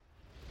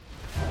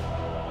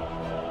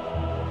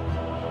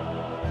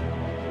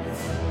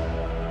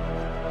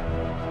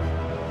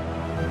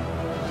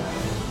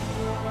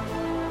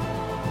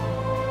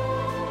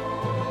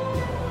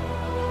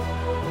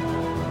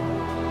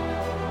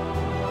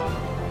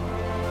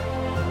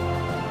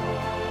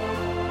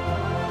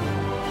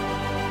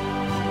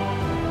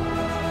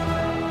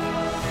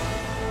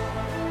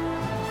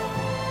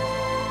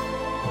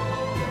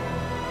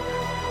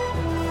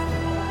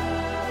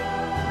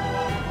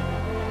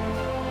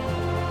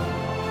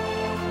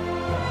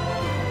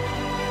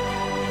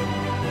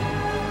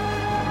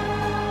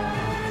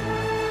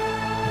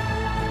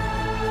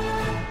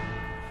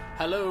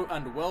Hello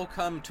and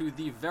welcome to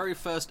the very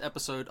first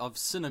episode of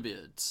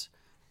CineBeards,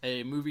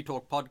 a movie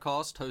talk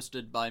podcast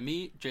hosted by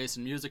me,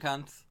 Jason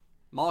Musicanth,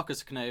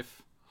 Marcus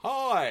Knafe,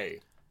 Hi!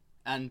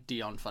 and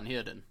Dion van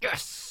Heerden.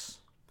 Yes!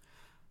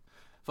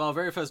 For our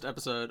very first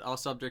episode, our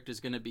subject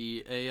is going to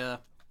be a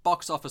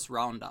box office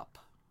roundup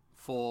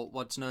for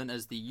what's known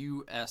as the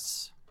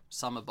US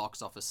summer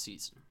box office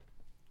season.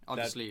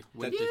 Obviously,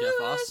 winter here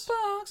for us.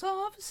 box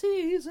office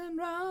season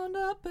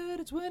roundup, but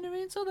it's winter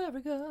in South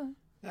Africa.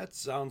 That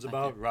sounds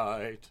about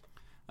right.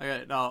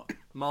 Okay, now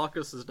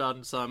Marcus has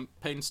done some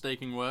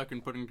painstaking work in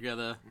putting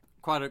together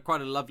quite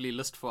a lovely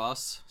list for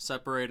us,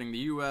 separating the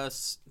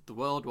US, the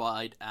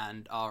worldwide,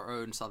 and our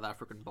own South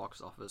African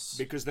box office.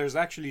 Because there's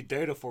actually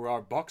data for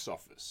our box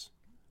office.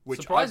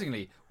 Which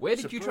Surprisingly, where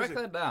did you track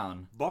that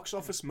down?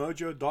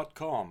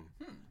 Boxofficemojo.com.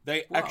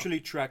 They actually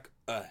track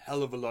a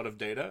hell of a lot of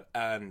data,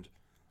 and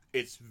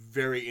it's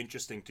very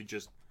interesting to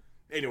just...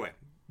 Anyway,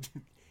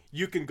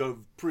 you can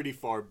go pretty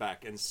far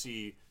back and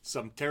see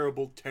some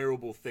terrible,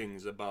 terrible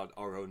things about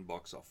our own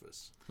box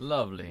office.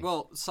 Lovely.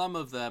 Well, some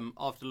of them,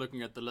 after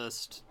looking at the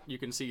list, you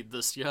can see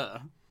this year.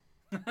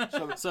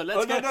 So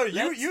let's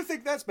You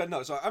think that's bad?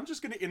 No, so I'm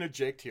just going to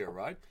interject here,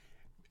 right?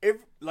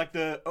 Like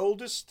the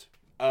oldest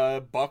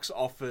box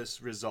office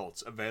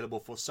results available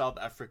for South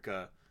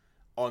Africa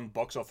on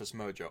Box Office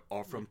Mojo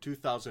are from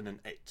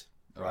 2008.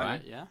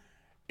 Right. Yeah.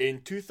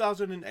 In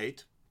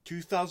 2008,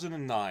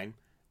 2009,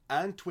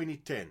 and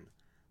 2010,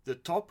 the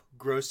top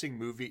grossing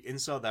movie in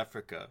South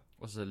Africa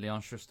Was a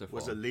Leon Schuster film.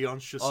 was a Leon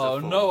Schuster Oh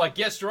film. no, I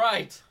guessed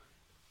right!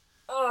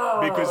 Oh,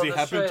 Because he the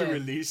happened to shame.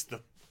 release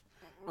the...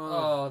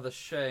 Oh, the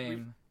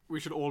shame. We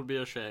should all be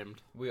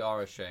ashamed. We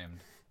are ashamed.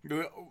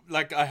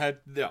 Like I had...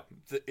 Yeah,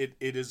 it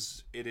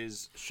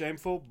is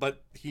shameful,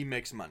 but he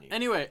makes money.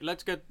 Anyway,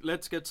 let's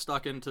get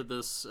stuck into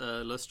this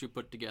list you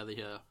put together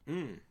here.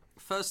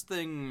 First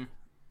thing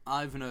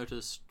I've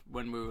noticed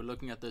when we were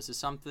looking at this is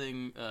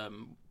something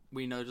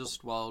we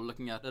noticed while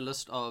looking at a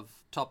list of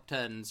top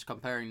 10s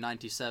comparing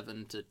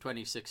 97 to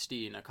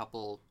 2016 a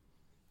couple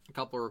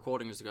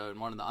recordings ago in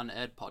one of the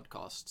unaired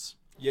podcasts.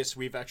 Yes,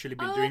 we've actually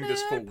been doing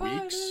this for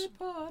weeks.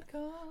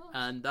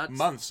 And that's...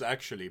 Months,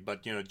 actually,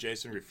 but,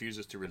 Jason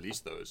refuses to release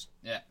those.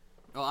 Yeah.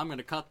 Oh, I'm going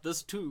to cut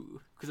this too,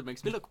 because it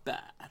makes me look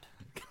bad.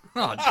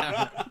 Oh,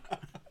 damn it.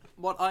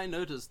 What I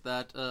noticed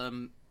that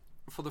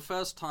for the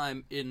first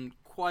time in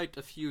quite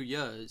a few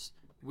years,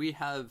 we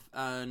have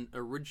an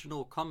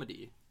original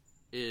comedy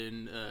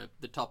in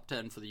the top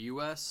 10 for the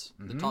US,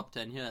 the top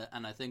 10 here,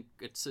 and I think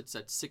it sits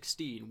at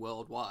 16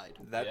 worldwide.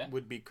 That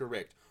would be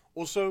correct.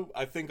 Also,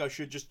 I think I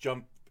should just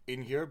jump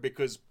in here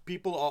because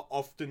people are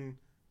often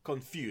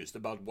confused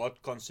about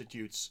what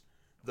constitutes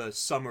the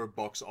summer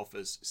box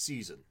office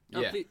season.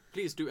 Yeah.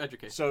 Please do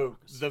educate. So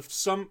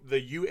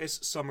the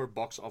US summer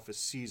box office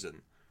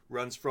season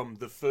runs from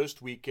the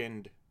first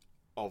weekend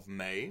of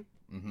May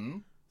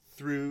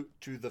through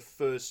to the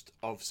 1st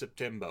of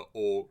September,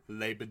 or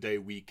Labor Day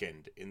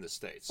weekend in the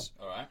States.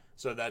 Alright.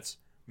 So that's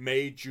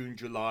May, June,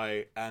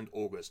 July, and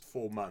August.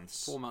 4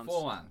 months. 4 months.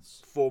 4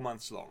 months. 4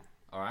 months long.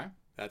 Alright.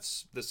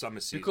 That's the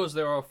summer season. Because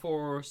there are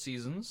 4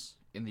 seasons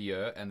in the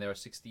year, and there are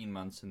 16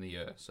 months in the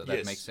year, so that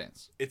Yes. makes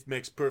sense. It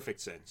makes perfect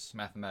sense.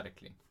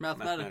 Mathematically.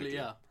 Mathematically,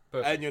 yeah.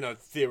 Perfect. And,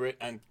 theory,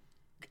 and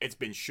it's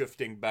been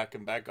shifting back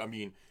and back. I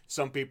mean,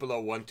 some people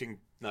are wanting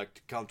to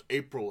count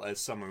April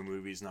as summer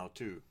movies now,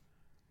 too.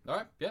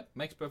 Alright, yeah,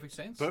 makes perfect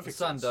sense. Perfect the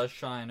sun sense. does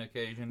shine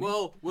occasionally.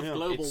 Well, with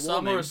global it's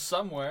warming... summer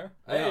somewhere.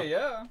 Hey,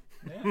 yeah.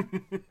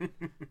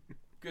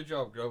 Good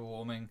job, global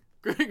warming.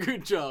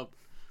 Good job.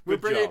 We're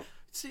Good bringing... job.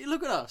 See,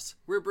 look at us.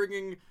 We're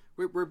bringing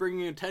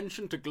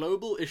attention to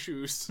global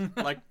issues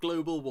like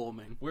global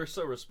warming. We're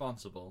so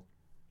responsible.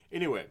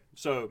 Anyway,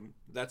 so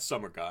that's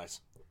summer,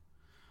 guys.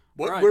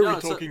 What Right, were no,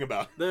 we so talking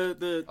about?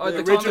 the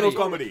Original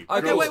comedy. Okay,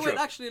 Okay, Girls wait. Trip.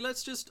 Actually,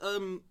 let's just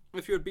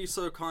if you'd be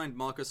so kind,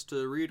 Marcus,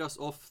 to read us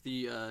off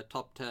the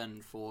top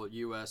 10 for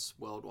US,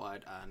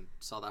 worldwide, and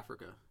South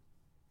Africa.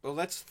 Well,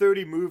 that's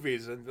 30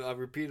 movies, and I've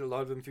repeated a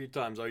lot of them 3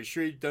 times. Are you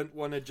sure you don't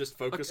want to just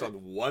focus Okay.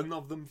 on one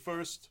of them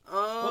first?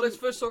 Well, let's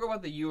first talk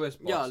about the US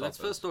box yeah, office. let's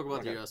first talk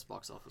about Okay. the US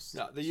box office.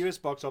 Yeah, the US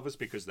box office,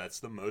 because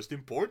that's the most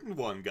important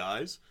one,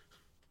 guys.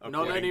 Not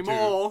According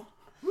anymore.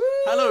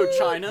 Hello,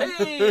 China.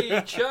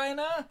 Hey,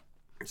 China!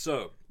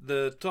 So,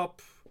 the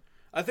top...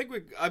 I think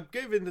I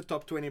gave in the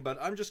top 20, but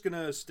I'm just going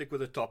to stick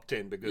with the top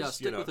 10 because, Yeah,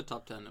 stick with the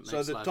top 10. It makes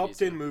So the life top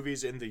easier. 10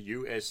 movies in the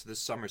US this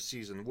summer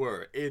season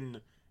were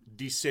in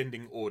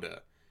descending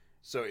order.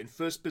 So in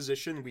first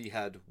position, we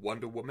had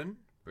Wonder Woman,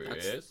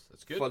 Yes,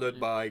 that's good. followed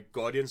by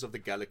Guardians of the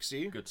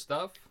Galaxy, Good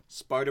stuff.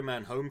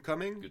 Spider-Man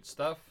Homecoming, Good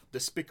stuff.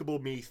 Despicable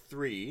Me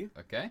 3,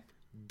 Okay.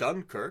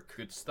 Dunkirk,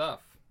 Good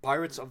stuff.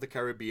 Pirates of the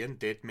Caribbean,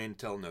 Dead Men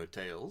Tell No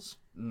Tales,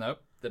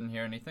 Nope, didn't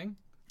hear anything.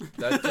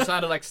 That just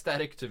sounded like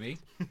static to me.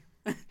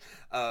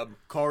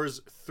 Cars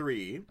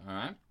 3,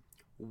 Alright.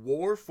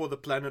 War for the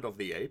Planet of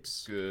the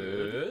Apes,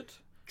 Good.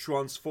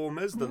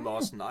 Transformers The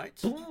Last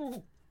Night,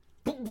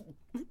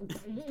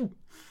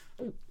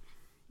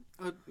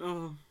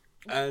 Oh,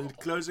 and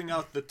closing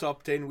out the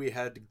top 10 we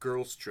had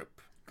Girls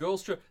Trip.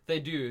 Girls, they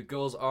do.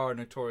 Girls are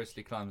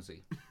notoriously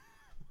clumsy.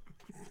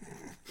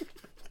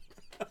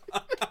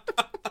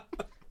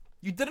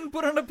 You didn't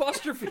put an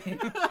apostrophe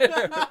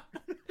there.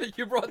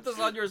 You brought this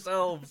on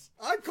yourselves.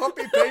 I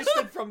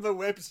copy-pasted from the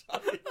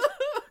website.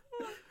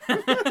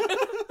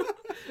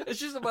 It's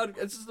just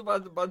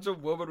about a bunch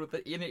of women with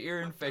an inner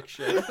ear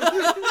infection.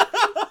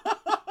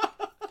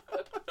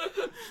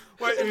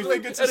 Wait, you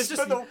think it's a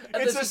spin-off?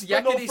 It's a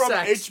spin-off yakety from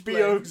sax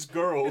HBO's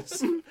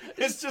Girls.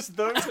 It's just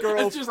those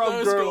girls It's just from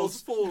those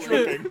Girls falling.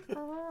 tripping.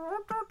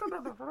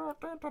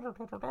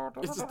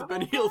 It's just the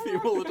Benny Hill theme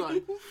all the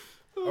time.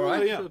 All right,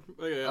 So, yeah.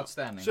 Okay, yeah.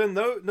 outstanding. So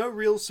no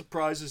real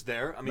surprises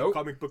there. I mean, Nope.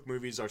 comic book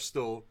movies are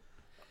still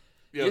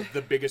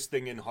the biggest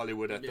thing in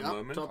Hollywood at the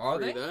moment. Top Are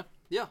 3 they? there.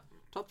 Yeah,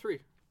 top 3.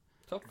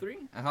 Top 3?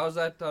 And how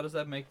does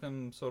that make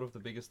them sort of the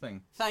biggest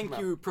thing? Thank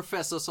you,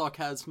 Professor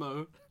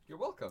Sarcasmo. You're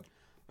welcome.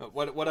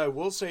 What I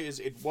will say is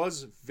it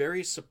was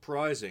very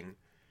surprising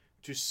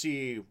to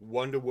see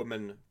Wonder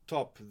Woman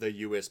top the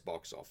US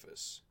box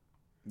office.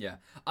 Yeah,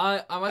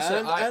 I must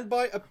say, And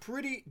by a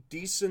pretty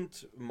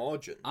decent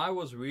margin. I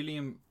was really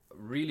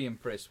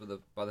impressed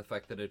by the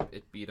fact that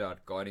it beat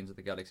out Guardians of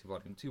the Galaxy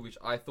Volume 2, which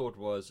I thought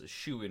was a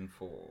shoo-in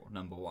for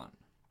number 1.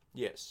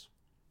 Yes.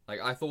 Like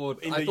I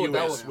thought In I the thought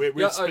that US, was we're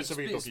yeah,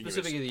 specifically talking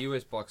specifically US. the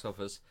US box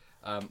office.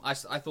 I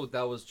thought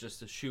that was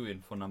just a shoe-in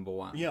for number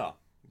 1. Yeah.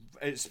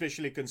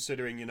 Especially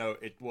considering,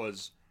 it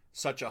was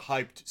such a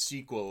hyped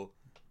sequel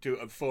to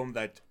a film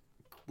that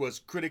was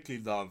critically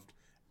loved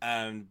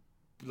and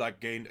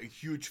gained a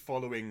huge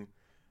following,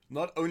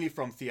 not only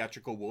from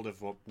theatrical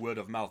word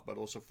of mouth, but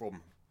also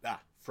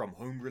from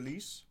home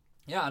release.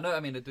 Yeah, no, I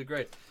mean it did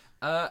great.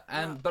 But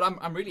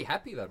I'm really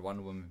happy that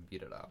Wonder Woman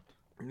beat it out.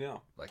 Yeah.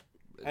 Like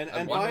And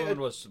Wonder by Woman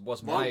a- was well,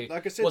 my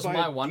like I said, was by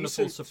my a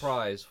wonderful decent-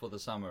 surprise for the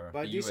summer.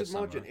 By a the decent US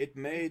margin, summer. it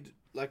made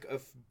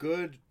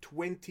good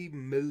 20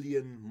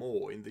 million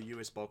more in the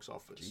US box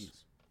office.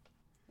 Jeez.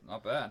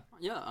 Not bad.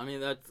 Yeah, I mean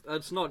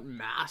that's not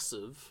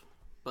massive,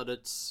 but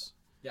it's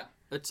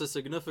a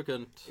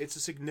significant. It's a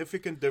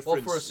significant Well,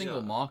 difference. for a single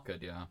Yeah.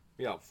 market, yeah.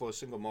 Yeah, for a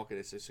single market,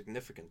 it's a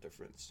significant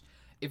difference.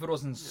 If it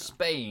was in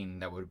Spain,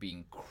 that would be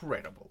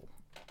incredible.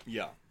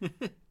 Yeah.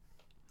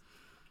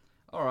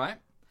 All right.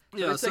 So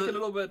Yeah, let's take so- a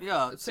little bit.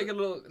 yeah, Let's take a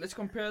little. Let's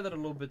compare that a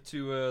little bit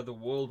to the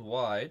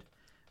worldwide,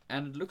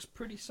 and it looks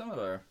pretty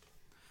similar.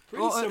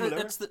 Pretty Well,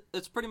 similar.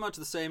 it's pretty much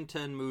the same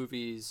 10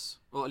 movies,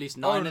 or at least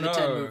Oh, 9 of the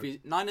 10 no. movies.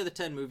 9 of the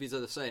 10 movies are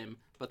the same,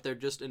 but they're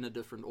just in a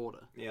different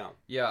order. Yeah.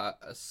 Yeah,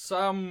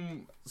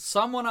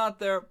 someone out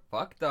there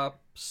fucked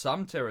up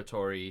some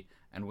territory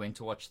and went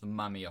to watch The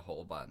Mummy a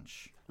whole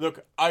bunch.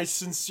 Look, I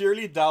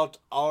sincerely doubt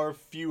our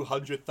few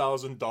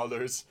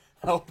 $100,000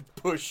 helped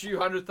push Few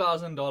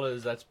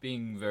 $100,000. That's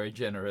being very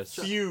generous.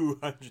 few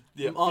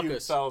few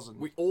Marcus, thousand.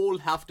 we all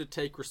have to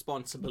take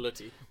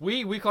responsibility.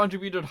 We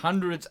contributed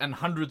hundreds and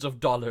hundreds of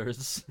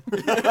dollars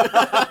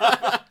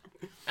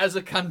as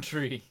a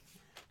country.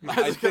 As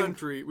I a think-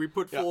 country, we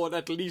put forward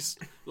at least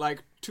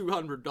like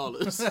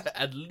 $200.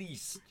 At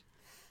least.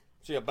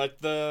 So yeah,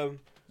 but the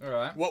All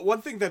right.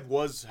 one thing that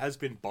has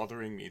been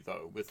bothering me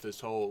though with this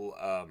whole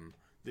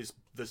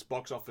this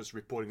box office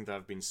reporting that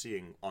I've been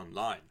seeing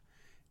online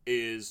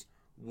is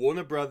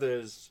Warner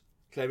Brothers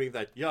claiming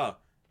that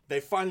they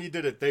finally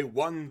did it. They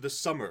won the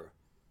summer,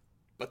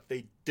 but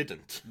they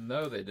didn't.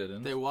 No, they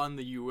didn't. They won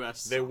the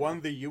US. They won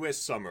the US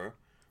summer,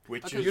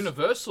 which Okay. is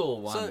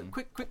Universal one.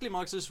 So quickly,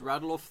 Marcus, just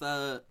rattle off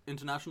the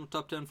international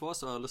top 10 for us,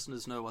 so our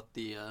listeners know what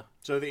the.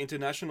 so the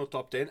international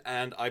top 10,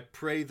 and I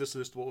pray this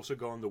list will also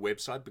go on the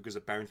website because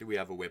apparently we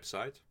have a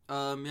website.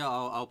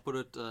 I'll put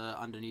it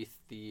underneath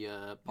the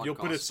podcast. You'll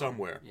put it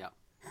somewhere. Yeah.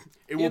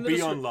 It will the be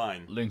descri-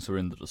 online. Links are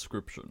in the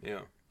description.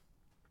 Yeah.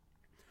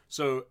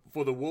 So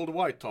for the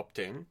worldwide top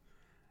 10,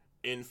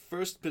 in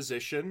first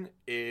position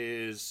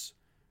is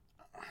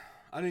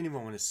I don't even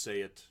want to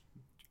say it.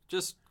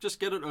 Just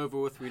get it over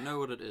with. We know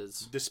what it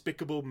is.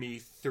 Despicable Me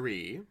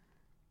 3,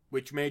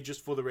 which made,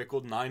 just for the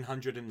record,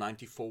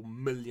 $994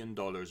 million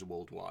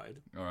worldwide.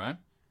 All right.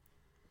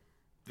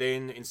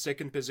 Then in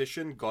second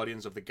position,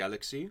 Guardians of the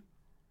Galaxy,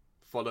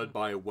 followed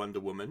by Wonder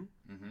Woman.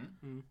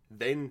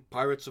 Then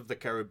Pirates of the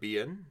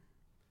Caribbean.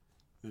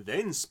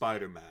 Then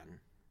Spider-Man.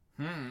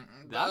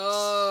 That's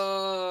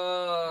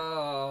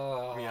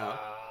Yeah.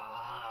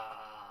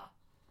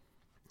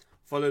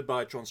 Followed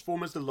by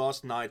Transformers The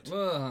Last Night,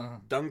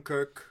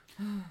 Dunkirk.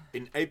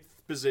 In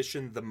eighth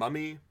position, The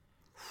Mummy,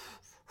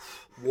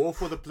 War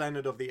for the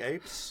Planet of the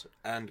Apes,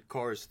 and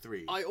Cars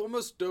 3. I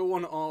almost don't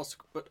want to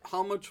ask, but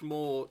how much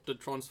more did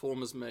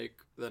Transformers make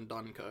than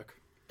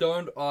Dunkirk?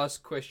 Don't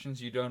ask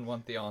questions you don't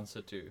want the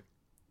answer to.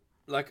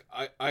 Like,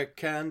 I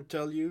can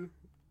tell you,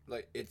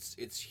 like,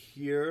 it's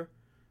here,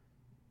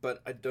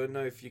 but I don't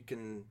know if you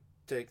can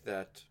take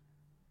that.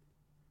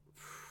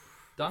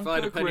 If I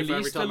had a Dunkirk penny for every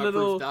released a time I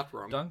little. proved that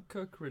wrong.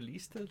 Dunkirk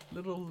released a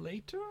little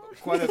later.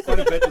 Quite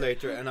a bit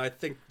later, and I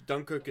think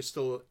Dunkirk is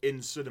still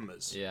in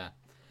cinemas. Yeah.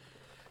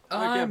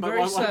 Okay, I'm but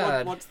very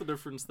sad. what's the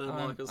difference there,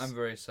 Marcus? I'm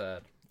very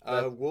sad.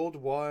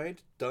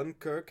 Worldwide,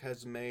 Dunkirk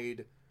has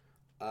made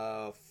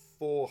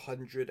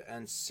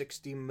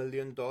 $460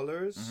 million.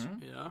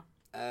 Yeah.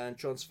 And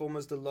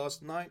Transformers The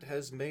Last Night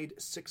has made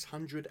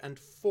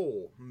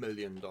 $604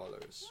 million.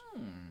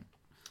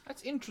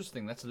 That's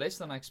interesting. That's less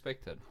than I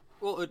expected.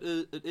 Well, it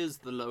is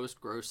the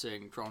lowest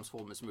grossing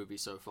Transformers movie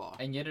so far.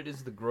 And yet it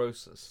is the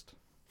grossest.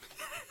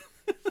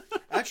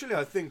 Actually,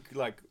 I think,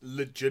 like,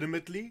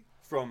 legitimately,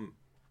 from,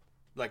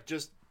 like,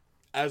 just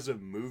as a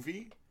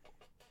movie,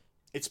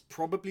 it's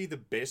probably the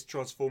best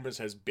Transformers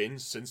has been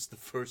since the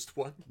first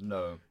one.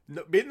 No,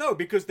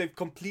 because they've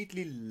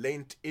completely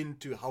lent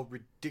into how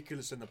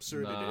ridiculous and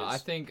absurd it is. I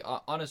think,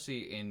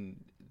 honestly,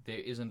 there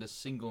isn't a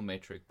single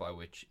metric by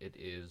which it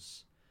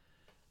is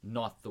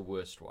not the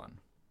worst one.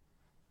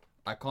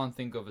 I can't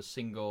think of a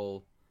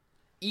single,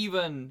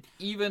 even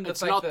the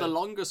It's fact not that, the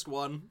longest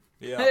one.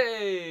 Yeah.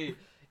 Hey,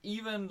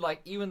 even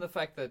the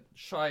fact that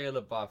Shia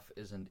LaBeouf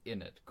isn't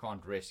in it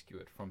can't rescue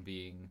it from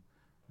being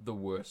the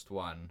worst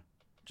one.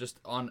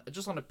 Just on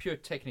a pure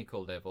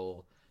technical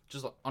level,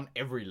 just on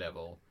every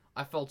level,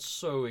 I felt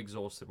so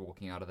exhausted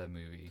walking out of that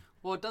movie.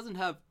 Well, it doesn't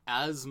have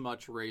as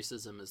much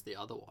racism as the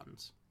other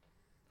ones.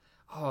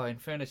 Oh, in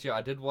fairness, yeah,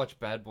 I did watch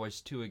Bad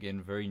Boys 2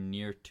 again, very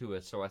near to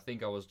it, so I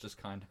think I was just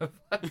kind of...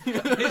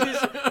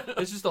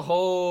 it's just a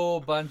whole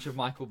bunch of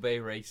Michael Bay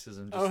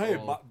racism.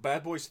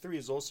 Bad Boys 3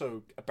 is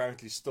also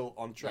apparently still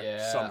on track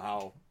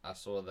somehow. I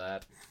saw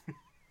that.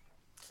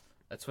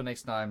 That's for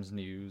next time's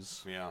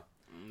news. Yeah.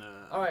 No.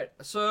 Alright,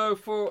 so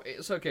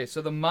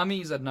the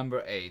Mummy's at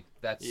number 8.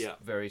 That's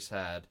very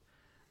sad.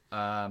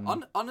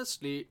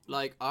 Honestly,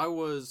 like, I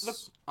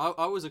was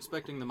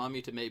expecting the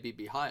Mummy to maybe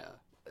be higher.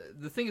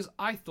 The thing is,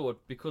 I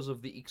thought because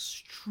of the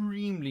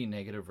extremely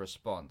negative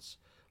response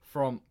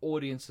from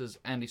audiences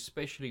and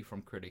especially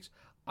from critics,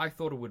 I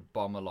thought it would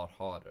bomb a lot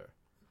harder.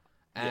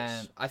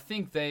 And I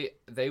think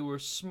they were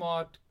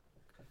smart,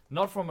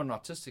 not from an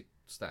artistic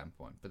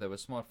standpoint, but they were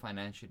smart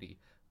financially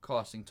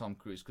casting Tom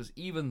Cruise. Because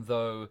even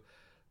though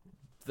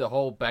the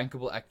whole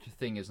bankable actor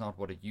thing is not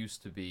what it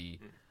used to be,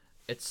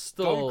 it's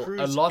still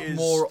a lot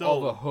more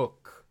of a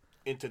hook.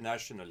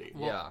 Internationally.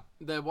 Well,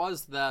 there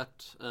was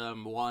that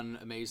one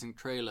amazing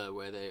trailer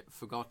where they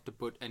forgot to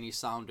put any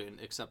sound in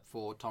except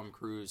for Tom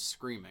Cruise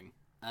screaming,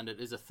 and it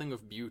is a thing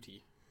of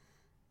beauty.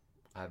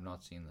 I have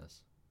not seen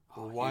this.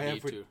 Why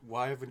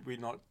haven't we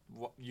not?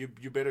 You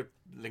better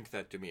link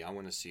that to me. I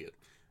want to see it.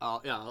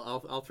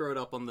 I'll throw it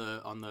up on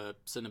the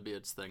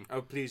CineBeards thing.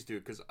 Oh, please do,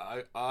 because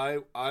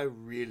I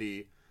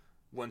really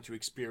want to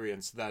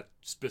experience that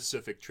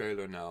specific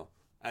trailer now,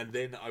 and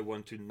then I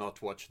want to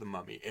not watch The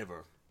Mummy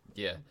ever.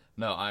 Yeah,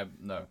 I'm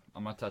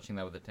not touching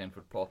that with a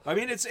 10-foot pole. I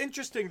mean, it's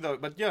interesting though,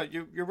 but yeah,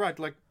 you're right.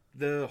 Like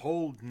the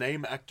whole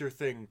name actor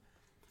thing,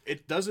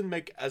 it doesn't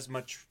make as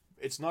much.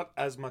 It's not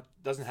as much.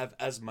 Doesn't have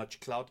as much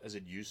clout as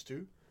it used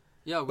to.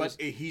 Yeah,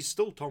 but he's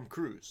still Tom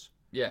Cruise.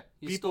 Yeah,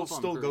 people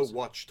still go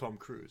watch Tom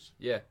Cruise.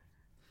 Yeah,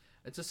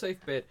 it's a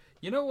safe bet.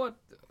 You know what?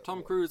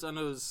 Tom Cruise, I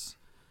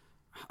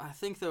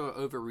think they were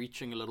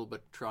overreaching a little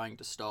bit, trying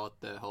to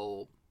start their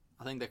whole.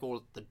 I think they call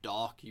it the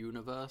Dark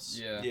Universe.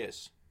 Yeah.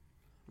 Yes.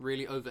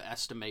 Really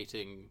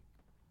overestimating,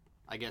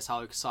 I guess,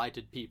 how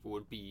excited people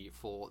would be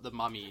for the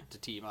Mummy to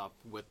team up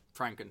with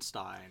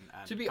Frankenstein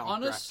and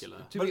Count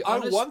Dracula.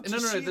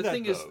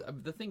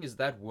 The thing is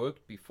that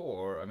worked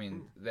before. I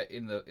mean, that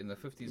in the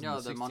 50s and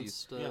the 60s.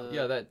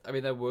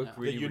 Monster. That worked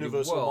really, the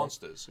Universal really well.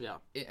 Monsters. Yeah.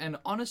 And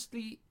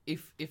honestly,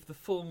 if the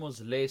film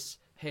was less,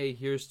 hey,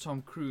 here's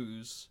Tom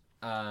Cruise,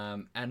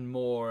 and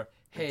more,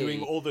 hey,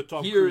 doing all the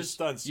Tom Cruise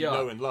stunts you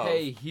know and love.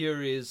 Hey,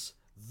 here is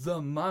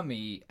the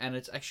Mummy, and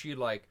it's actually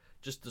like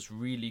just this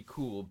really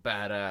cool,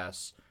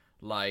 badass,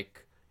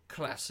 like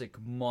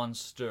classic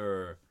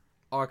monster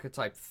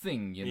archetype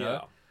thing, you know?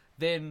 Yeah.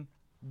 Then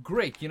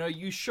great,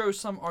 you show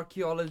some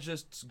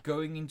archaeologists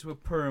going into a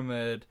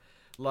pyramid,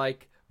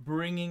 like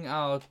bringing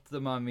out the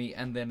Mummy,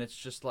 and then it's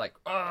just like,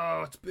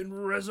 it's been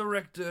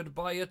resurrected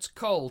by its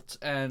cult,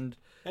 and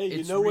hey,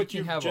 it's you know what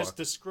you've havoc. Just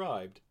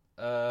described?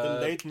 The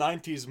late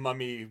 90s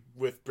Mummy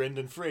with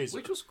Brendan Fraser.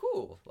 Which was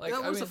cool. Like,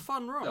 that was a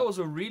fun run. That was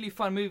a really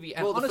fun movie.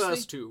 And well, honestly, the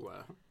first two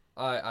were.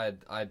 I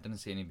didn't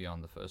see any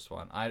beyond the first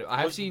one.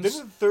 I have seen.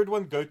 Didn't the third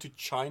one go to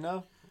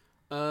China?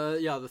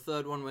 Yeah, the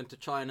third one went to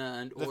China,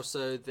 and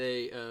also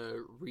they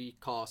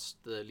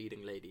recast the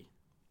leading lady.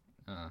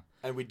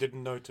 And we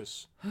didn't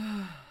notice.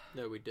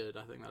 No, we did.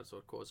 I think that's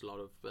what caused a lot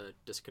of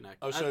disconnect.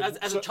 Oh,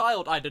 as a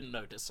child, I didn't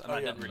notice, and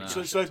I didn't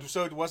really.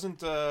 So it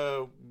wasn't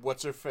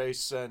what's her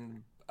face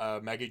and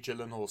Maggie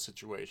Gyllenhaal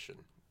situation.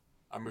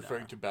 I'm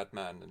referring to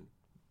Batman and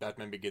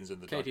Batman Begins in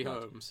the Dark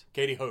Knight.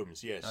 Katie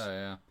Holmes, yes. Oh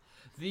yeah.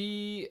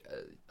 The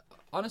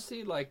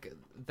honestly, like,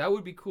 that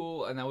would be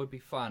cool and that would be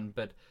fun,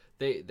 but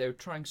they're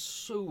trying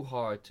so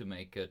hard to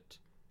make it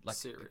like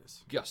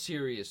serious. Yeah,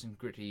 serious and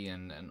gritty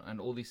and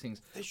all these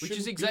things, which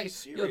is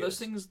exactly those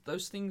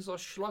things are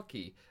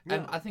schlocky. Yeah.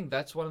 And I think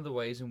that's one of the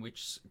ways in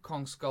which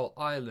Kong Skull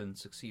Island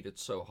succeeded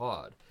so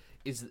hard,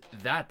 is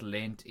that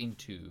lent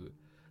into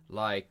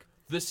like,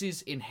 this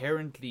is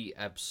inherently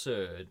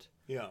absurd.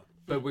 Yeah.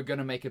 but we're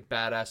gonna make it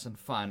badass and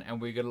fun,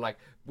 and we're gonna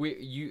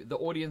the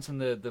audience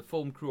and the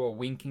film crew are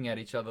winking at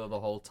each other the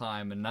whole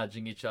time and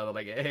nudging each other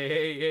like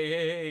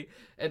hey,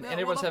 and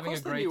everyone's having a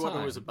great they knew time.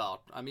 What it was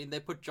about. I mean, they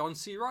put John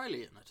C.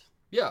 Reilly in it.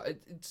 Yeah,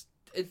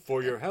 it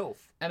For your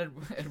health. and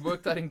it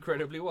worked out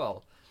incredibly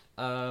well.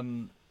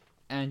 And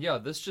yeah,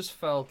 this just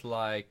felt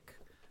like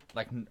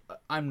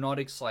I'm not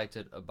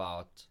excited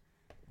about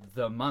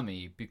The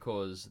Mummy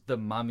because The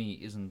Mummy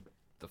isn't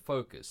the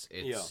focus.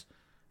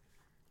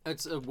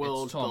 It's a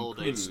world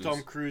building. It's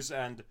Tom Cruise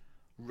and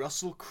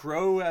Russell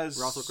Crowe as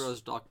Russell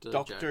Crowe's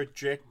Dr.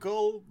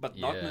 Jekyll, but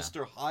not Yeah.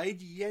 Mr.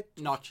 Hyde yet.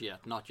 Not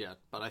yet.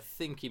 But I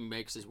think he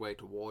makes his way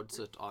towards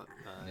it during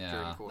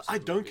the course of I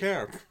the don't movie.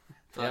 care.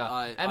 But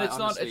Yeah, and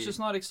it's just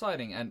not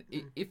exciting. And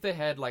if they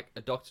had like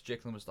a Dr.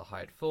 Jekyll and Mr.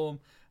 Hyde film,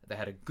 they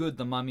had a good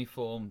The Mummy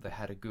film, they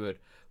had a good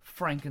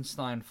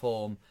Frankenstein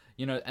film,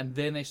 and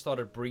then they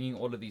started bringing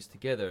all of these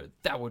together,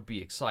 that would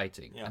be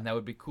exciting, and that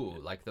would be cool,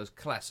 like those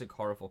classic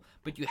horror films.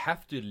 But you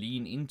have to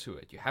lean into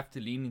it. You have to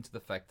lean into the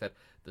fact that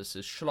this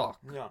is schlock.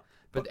 Yeah.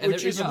 But and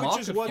there is a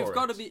market for You've it.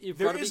 got to be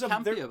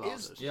campy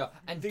about it. Yeah,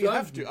 and You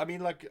have to. I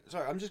mean,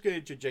 sorry, I'm just going to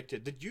interject here.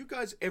 Did you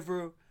guys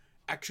ever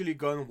actually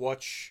go and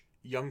watch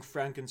Young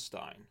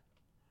Frankenstein?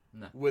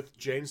 No. With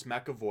James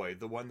McAvoy,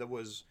 the one that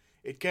was...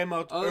 It came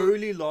out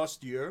early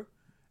last year.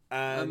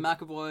 And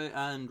McAvoy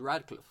and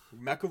Radcliffe.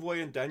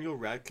 McAvoy and Daniel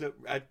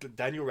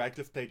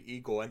Radcliffe played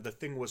Igor, and the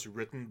thing was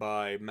written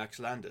by Max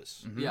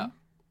Landis. Mm-hmm. Yeah.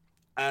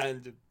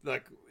 And,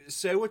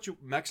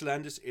 Max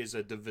Landis is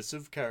a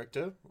divisive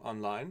character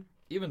online.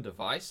 Even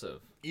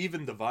divisive.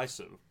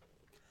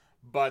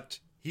 But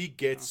he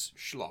gets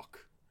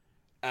schlock.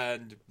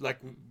 And,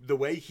 the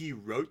way he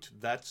wrote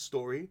that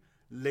story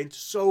lent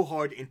so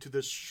hard into the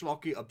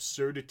schlocky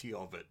absurdity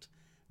of it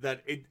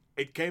that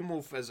it came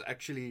off as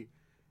actually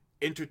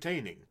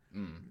entertaining.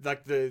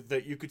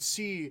 That you could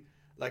see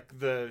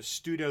the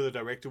studio, the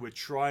director were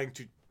trying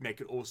to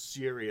make it all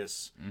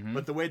serious,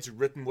 but the way it's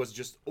written was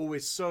just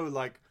always so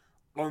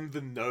on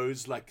the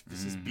nose,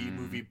 this is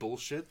B-movie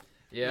bullshit.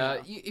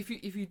 Yeah. If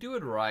you do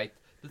it right,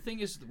 the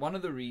thing is, one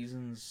of the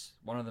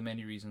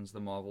many reasons the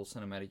Marvel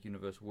Cinematic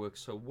Universe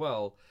works so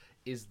well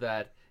is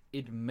that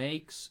it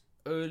makes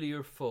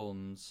earlier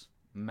films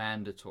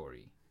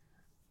mandatory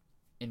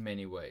in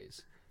many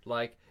ways.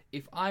 Like,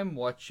 if I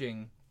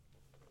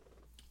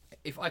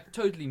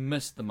totally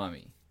missed The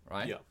Mummy,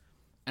 right? Yeah.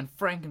 And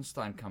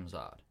Frankenstein comes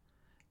out,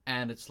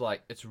 and it's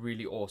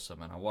really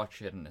awesome, and I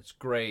watch it, and it's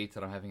great,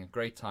 and I'm having a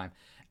great time.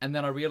 And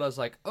then I realize,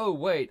 oh,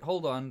 wait,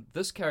 hold on,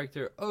 this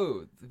character,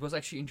 it was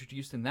actually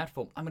introduced in that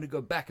film. I'm going to go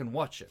back and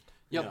watch it.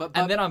 Yeah, but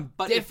and then I'm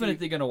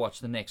definitely going to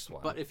watch the next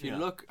one. But if you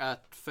look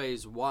at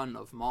Phase 1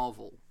 of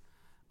Marvel,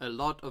 a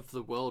lot of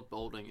the world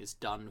building is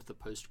done with the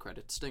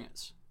post-credit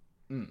stingers.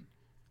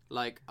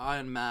 Like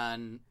Iron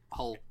Man,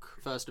 Hulk,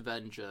 First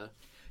Avenger...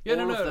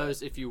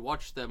 those, if you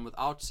watch them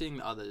without seeing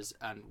the others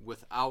and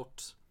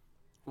without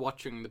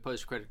watching the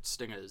post-credit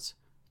stingers,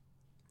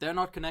 they're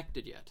not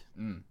connected yet.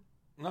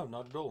 No,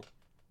 not at all.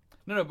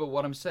 No, but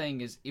what I'm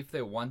saying is if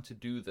they want to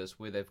do this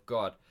where they've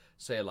got,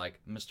 say,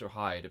 Mr.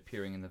 Hyde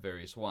appearing in the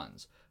various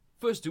ones,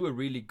 first do a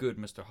really good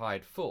Mr.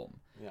 Hyde film.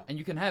 Yeah. And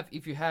you can have,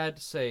 if you had,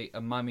 say,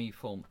 a Mummy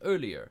film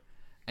earlier,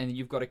 and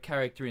you've got a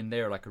character in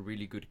there, a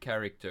really good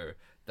character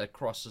that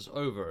crosses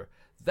over,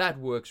 that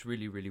works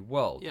really, really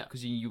well. Yeah.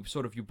 Because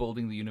you're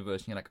building the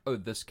universe, and you're like, oh,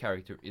 this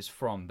character is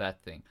from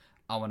that thing.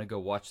 I want to go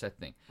watch that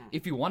thing.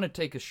 If you want to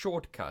take a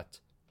shortcut,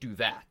 do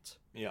that.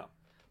 Yeah.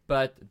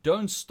 But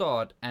don't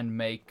start and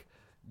make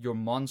your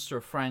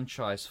monster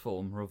franchise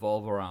film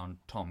revolve around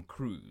Tom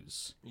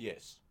Cruise.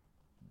 Yes.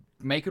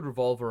 Make it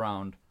revolve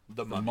around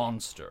the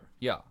monster.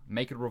 Yeah,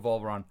 make it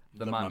revolve around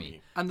the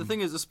mummy. And the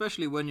thing is,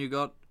 especially when you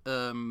got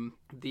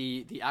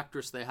the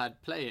actress they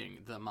had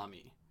playing the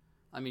mummy.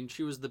 I mean,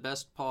 she was the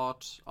best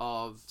part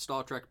of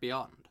Star Trek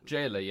Beyond.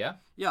 Jailer, yeah?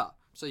 Yeah.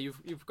 So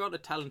you've got a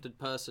talented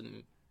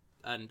person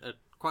and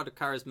quite a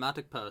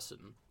charismatic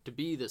person to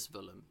be this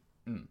villain.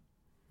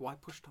 Why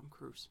push Tom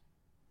Cruise?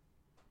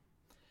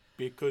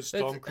 Because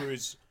Tom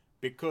Cruise...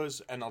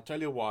 and I'll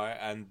tell you why,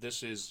 and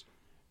this is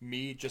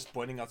me just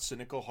pointing out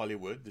cynical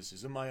Hollywood. This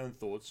isn't my own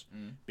thoughts.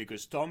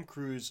 Because Tom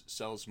Cruise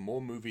sells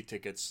more movie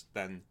tickets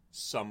than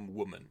some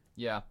woman.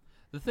 Yeah.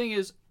 The thing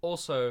is,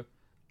 also,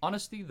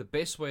 honestly, the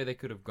best way they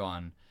could have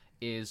gone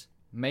is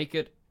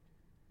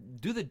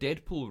do the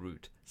Deadpool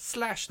route.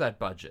 Slash that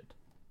budget.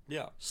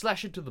 Yeah.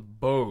 Slash it to the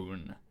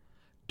bone.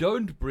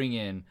 Don't bring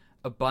in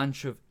a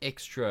bunch of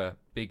extra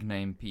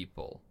big-name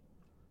people.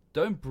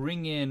 Don't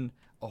bring in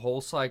a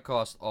whole side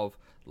cast of,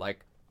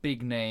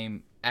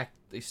 big-name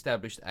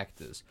established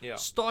actors. Yeah.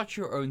 Start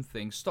your own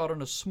thing. Start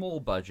on a small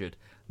budget.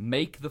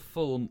 Make the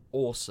film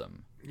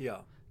awesome. Yeah.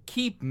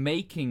 Keep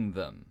making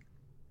them.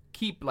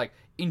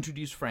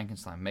 Introduce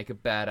Frankenstein. Make a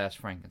badass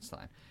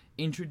Frankenstein.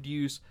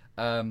 Introduce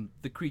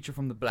the creature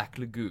from the Black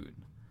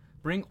Lagoon.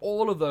 Bring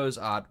all of those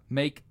out.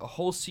 Make a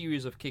whole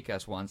series of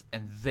kick-ass ones,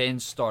 and then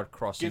start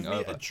crossing Give me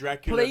over. a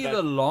Dracula Play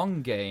the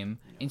long game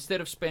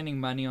instead of spending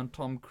money on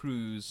Tom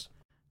Cruise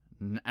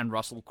and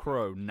Russell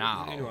Crowe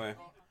now. Anyway,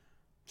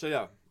 so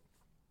yeah,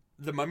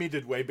 The Mummy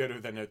did way better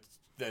than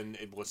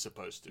it was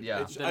supposed to.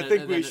 Yeah. I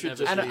think we should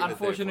just And leave it there for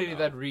unfortunately,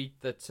 now.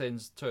 that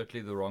sends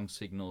totally the wrong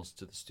signals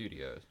to the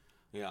studio.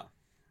 Yeah.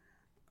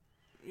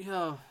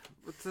 Yeah,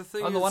 but the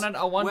thing On is, the one hand,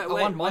 I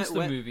want monster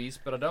wait. movies,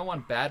 but I don't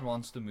want bad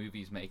monster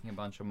movies making a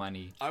bunch of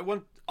money. I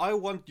want.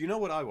 You know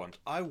what I want?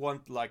 I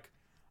want like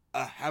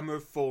a Hammer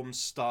Film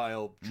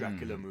style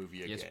Dracula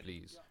movie again. Yes,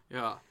 please.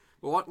 Yeah.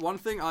 Well, one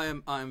thing I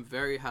am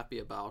very happy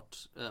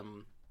about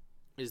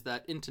is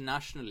that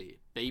internationally,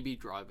 Baby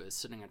Driver is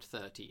sitting at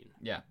 13.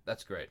 Yeah,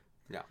 that's great.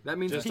 Yeah. That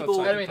means Just people,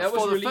 outside I mean, that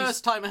was for the released-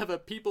 first time ever,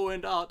 people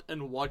went out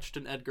and watched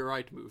an Edgar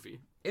Wright movie.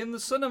 In the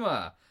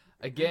cinema,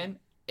 again,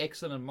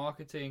 excellent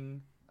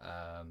marketing.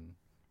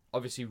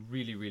 Obviously,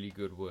 really, really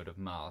good word of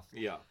mouth.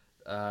 Yeah.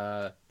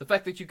 The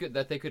fact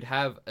that they could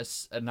have a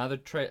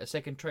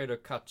second trailer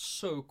cut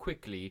so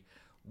quickly,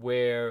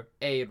 where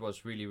A, it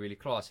was really, really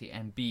classy,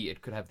 and B,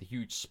 it could have the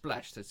huge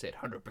splash that said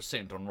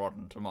 100% on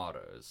Rotten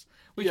Tomatoes,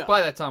 which Yeah.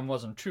 by that time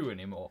wasn't true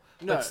anymore.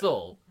 No. But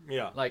still,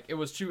 Yeah. like, it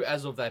was true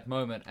as of that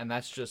moment, and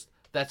that's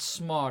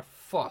smart,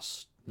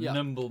 fast, Yeah.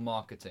 nimble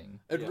marketing.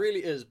 It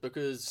really is,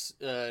 because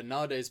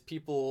nowadays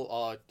people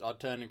are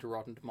turning to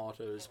Rotten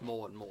Tomatoes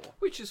more and more.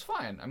 Which is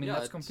fine. I mean, Yeah,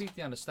 that's it's-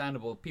 completely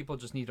understandable. People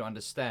just need to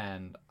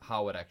understand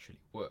how it actually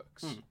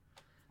works.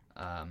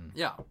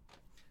 Yeah.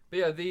 But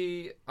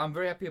yeah, I'm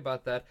very happy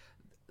about that.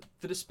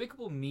 The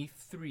Despicable Me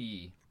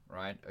 3,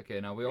 right?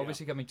 Okay, now we're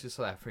obviously coming to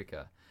South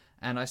Africa,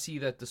 and I see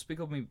that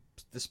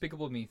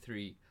Despicable Me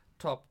 3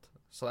 topped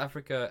South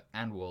Africa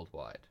and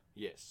worldwide,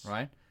 Yes.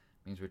 right?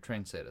 Means we're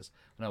trendsetters.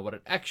 Now, what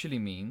it actually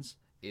means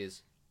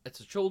is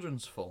it's a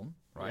children's film,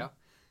 right? Yeah.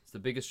 It's the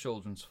biggest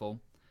children's film.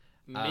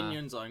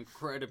 Minions are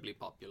incredibly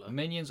popular.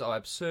 Minions are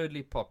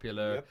absurdly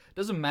popular. Yep.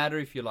 Doesn't matter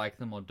if you like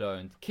them or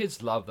don't.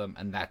 Kids love them,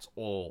 and that's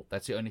all.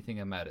 That's the only thing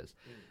that matters.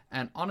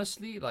 And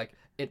honestly, like,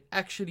 it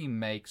actually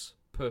makes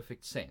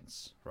perfect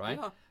sense, right?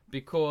 Yeah.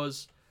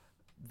 Because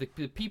the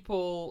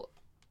people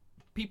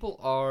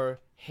are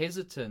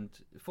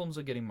hesitant. Films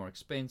are getting more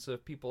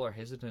expensive. People are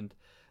hesitant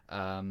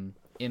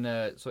in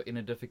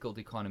a difficult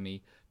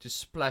economy to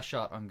splash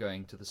out on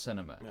going to the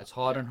cinema. It's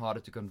harder and harder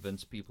to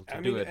convince people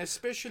to do it.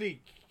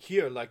 Especially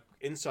here, like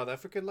in South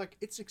Africa, like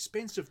it's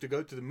expensive to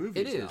go to the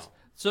movies It is. now.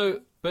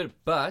 So,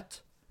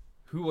 but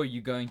who are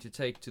you going to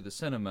take to the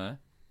cinema?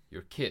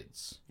 Your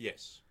kids.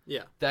 Yes.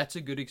 Yeah. That's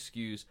a good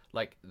excuse.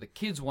 Like, the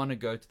kids want to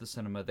go to the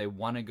cinema. They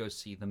want to go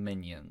see the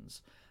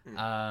Minions.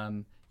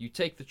 You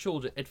take the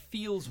children. It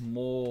feels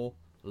more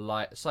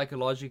like,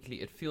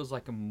 psychologically, it feels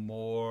like a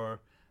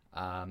more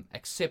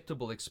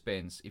acceptable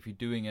expense if you're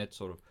doing it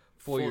sort of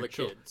for your the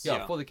children. kids. Yeah,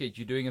 Yeah. for the kids.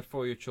 You're doing it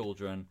for your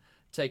children.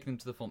 Take them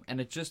to the film. And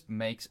it just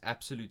makes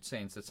absolute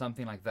sense that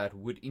something like that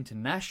would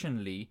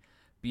internationally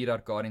beat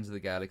out Guardians of the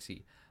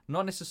Galaxy.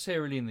 Not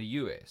necessarily in the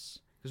US.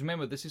 Because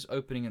remember, this is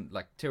opening in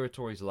like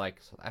territories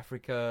like South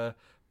Africa,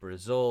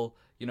 Brazil,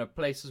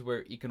 places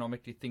where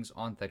economically things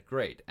aren't that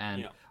great.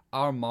 And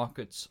our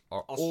markets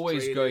are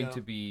always going Australia.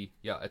 to be,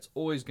 it's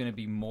always going to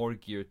be more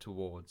geared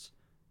towards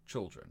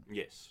children.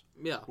 Yes.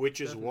 Yeah.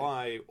 Which is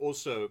why,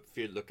 also, if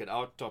you look at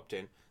our top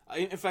 10,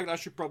 in fact, I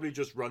should probably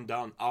just run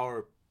down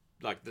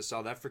the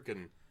South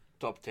African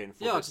top 10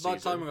 for Yeah, this it's about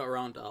season. time we got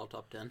around to our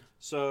top 10.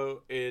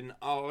 So, in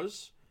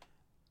ours,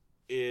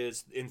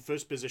 in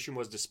first position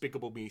was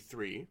Despicable Me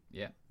 3.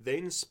 Yeah.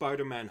 Then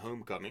Spider-Man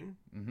Homecoming.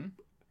 Mm-hmm.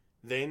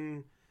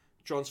 Then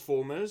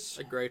Transformers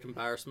A great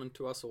embarrassment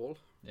to us all.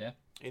 Yeah.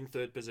 in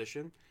third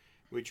position,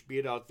 which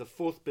beat out the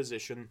fourth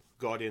position,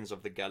 Guardians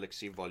of the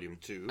Galaxy Volume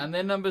 2. And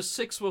then number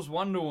 6 was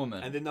Wonder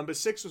Woman. And then number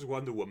 6 was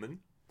Wonder Woman.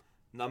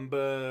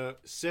 Number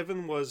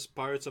 7 was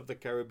Pirates of the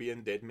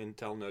Caribbean, Dead Men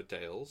Tell No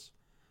Tales.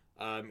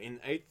 In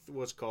 8th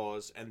was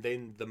Cars, and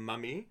then The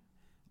Mummy.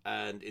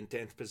 And in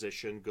 10th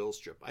position, Girls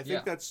Trip. I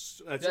think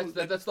that's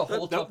That's the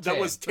whole top 10. That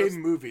was 10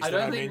 movies I that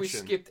I don't think we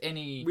mentioned. skipped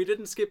any. We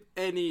didn't skip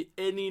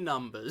any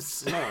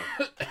numbers.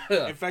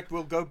 No. In fact,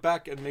 we'll go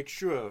back and make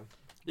sure.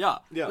 Yeah.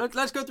 Yeah.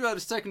 Let's go through that a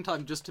second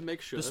time just to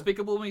make sure.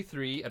 Despicable Me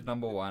 3 at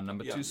number 1.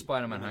 Number 2,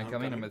 Spider-Man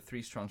Homecoming. Number 3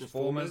 is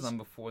Transformers.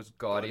 Number 4 is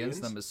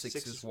Guardians. Number 6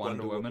 is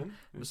Wonder Woman.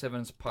 Number 7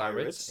 is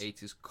Pirates.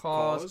 8 is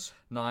Cars.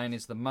 9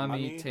 is The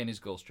Mummy. 10 is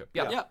Girls Trip.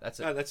 Yeah, that's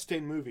it. Yeah, that's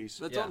 10 movies.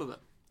 That's Yeah. all of it.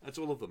 That's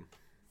all of them.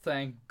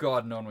 Thank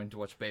God no one went to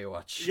watch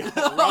Baywatch.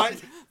 Right?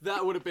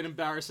 That would have been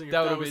embarrassing if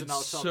That that, would was have in been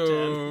our top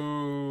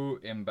 10.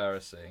 so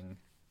embarrassing.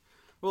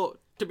 Well,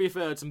 to be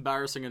fair, it's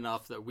embarrassing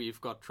enough that we've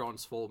got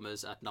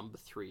Transformers at number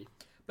 3.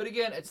 But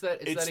again, it's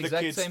that the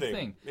exact kids same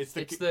thing. It's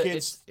the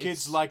it's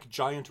kids like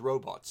giant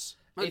robots.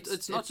 But It's-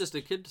 it's not it's- just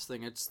a kids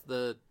thing. It's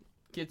the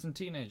kids and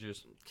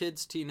teenagers.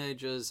 kids,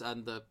 teenagers,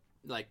 and the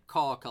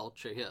car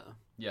culture here.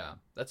 Yeah,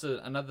 that's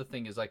another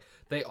thing. Is like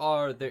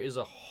there is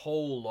a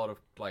whole lot of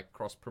like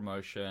cross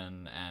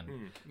promotion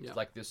and Yeah.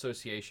 like the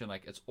association.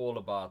 Like it's all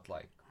about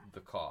like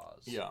the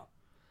cars. Yeah.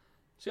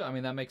 So yeah, I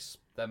mean that makes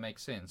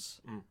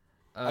sense.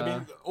 I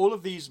mean, all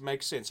of these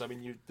make sense. I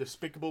mean,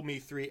 Despicable Me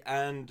 3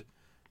 and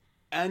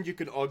you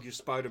could argue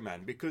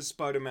Spider-Man, because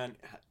Spider-Man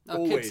No,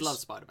 always... kids love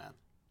Spider-Man.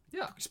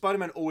 Yeah.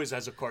 Spider-Man always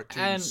has a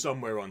cartoon And-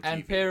 somewhere on TV.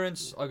 And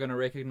parents are going to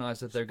recognize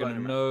that they're going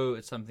to Spider-Man. know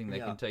it's something they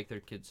Yeah. can take their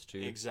kids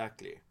to.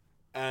 Exactly.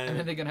 And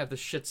then they're going to have the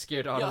shit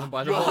scared out of Yeah. them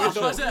by the Yeah, whole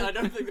with show. I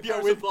don't think the Yeah,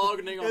 parents with- are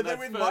bargaining on And that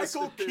then when first.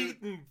 Michael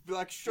Keaton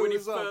like when he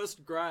shows up,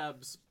 first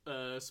grabs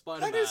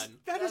Spider-Man.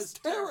 that is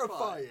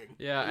terrifying.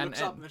 Yeah, He and,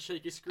 looks up and the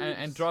shaky screams.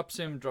 and drops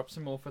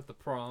him off at the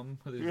prom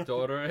with his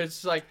daughter.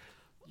 It's like,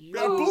 And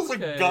pulls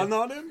okay. a gun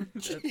on him.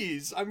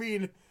 Jeez, I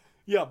mean,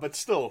 yeah, but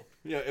still,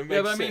 yeah, it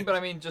makes yeah, sense. but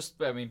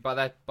I mean, by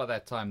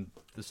that time,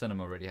 the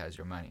cinema already has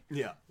your money.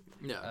 Yeah,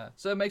 Yeah.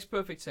 So it makes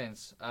perfect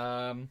sense.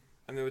 and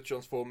then with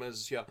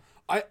Transformers, yeah,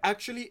 I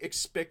actually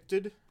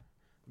expected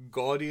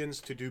Guardians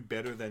to do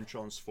better than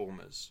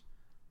Transformers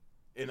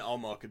in our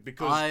market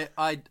because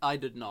I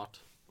did not.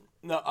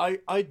 no,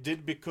 I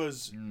did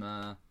because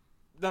Nah.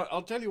 no,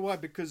 I'll tell you why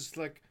because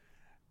like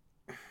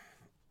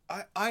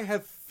I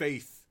have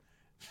faith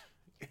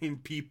in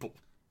people.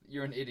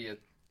 You're an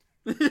idiot.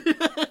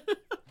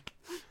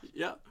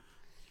 Yeah.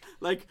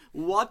 Like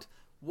what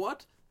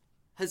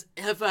has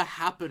ever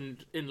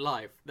happened in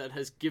life that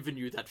has given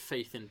you that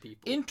faith in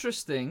people?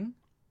 Interesting,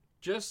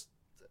 just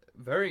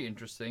very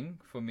interesting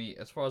for me,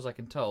 as far as I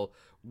can tell.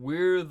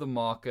 We're the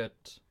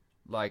market,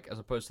 like as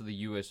opposed to the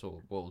US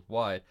or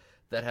worldwide,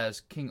 that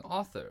has King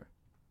Arthur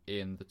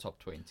in the top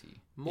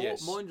 20.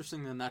 Yes. More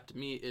interesting than that to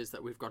me is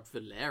that we've got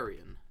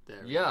Valerian there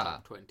in the Yeah.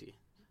 top 20.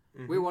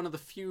 We're one of the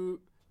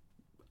few,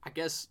 I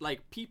guess,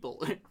 like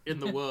people in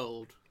the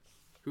world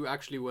who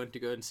actually went to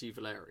go and see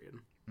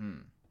Valerian.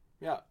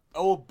 Yeah,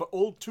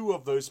 all two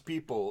of those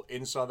people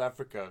in South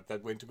Africa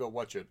that went to go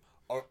watch it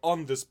are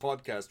on this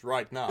podcast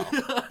right now.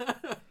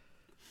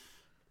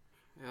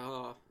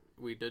 Yeah,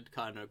 we did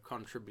kind of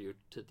contribute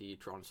to the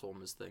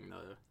Transformers thing,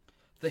 though.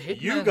 The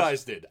Hitman. You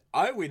guys did.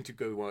 I went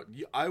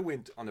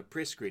on a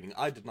press screening.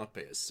 I did not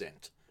pay a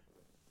cent.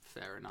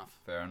 Fair enough.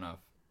 Fair enough.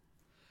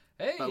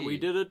 Hey, But we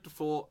did it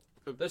for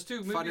a There's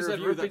two funny movies that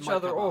review rip each might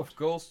other come off.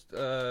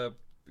 out.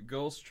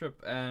 Girls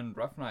Trip and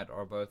Rough Night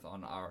are both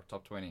on our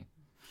top 20.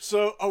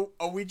 So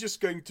are we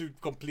just going to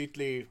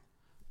completely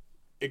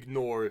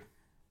ignore?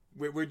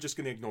 We're just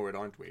going to ignore it,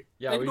 aren't we?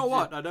 Yeah, You know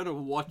what? I don't know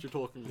what you're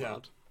talking Yeah.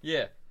 about.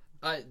 Yeah,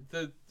 I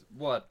don't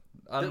Well,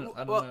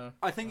 know.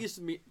 I think he's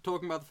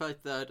talking about the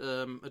fact that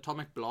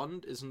Atomic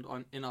Blonde isn't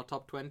in our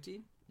top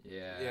 20.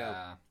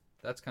 Yeah,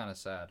 that's kind of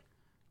sad.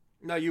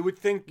 No, you would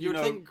think You'd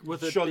think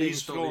with it Charlize being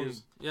Theron.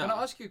 Charlize- Yeah. Can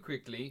I ask you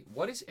quickly,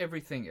 what is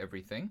Everything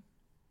Everything?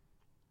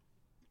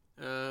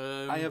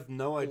 I have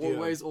no idea.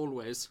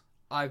 Always.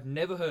 I've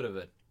never heard of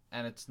it,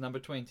 and it's number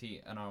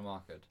 20 in our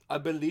market. I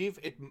believe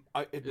it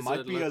Is might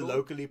it be a local?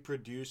 locally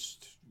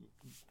produced.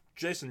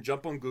 Jason,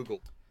 jump on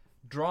Google.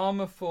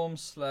 Drama film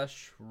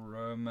 /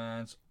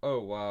 romance. Oh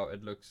wow,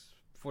 it looks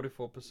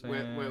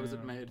 44%. Where was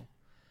it made?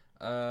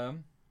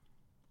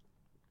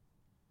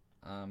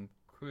 I'm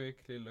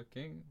quickly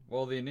looking.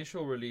 Well, the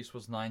initial release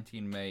was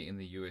 19 May in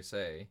the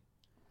USA.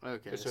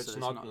 Okay, So it's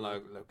not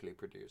locally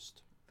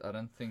produced. I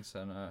don't think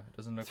so. No, it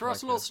doesn't look Throw like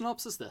us a little it.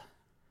 synopsis there.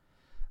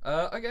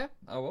 Okay,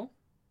 I will.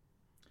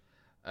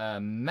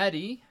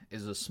 Maddie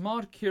is a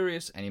smart,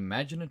 curious, and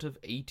imaginative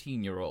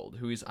 18-year-old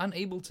who is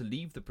unable to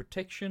leave the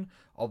protection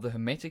of the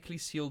hermetically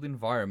sealed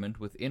environment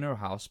within her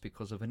house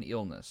because of an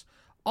illness.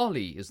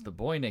 Ollie is the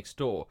boy next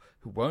door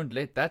who won't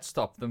let that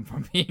stop them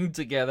from being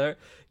together,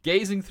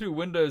 gazing through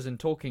windows and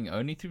talking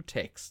only through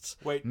texts.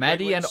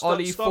 Maddie and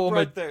Ollie stop form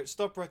right there.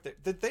 Stop right there.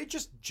 Did they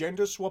just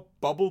gender swap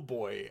Bubble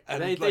Boy?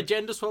 And They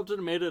gender swapped it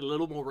and made it a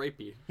little more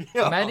rapey.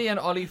 yeah. Maddie and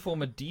Ollie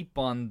form a deep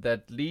bond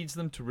that leads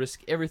them to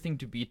risk everything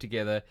to be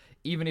together,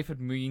 even if it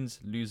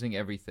means losing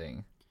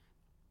everything.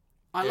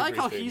 I like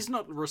how Everything. he's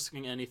not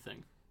risking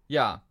anything.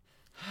 Yeah.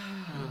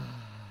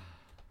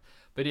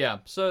 But yeah,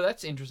 so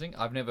that's interesting.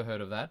 I've never heard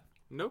of that.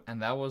 Nope.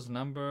 And that was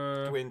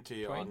number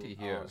 20 on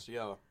here. ours,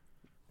 yeah.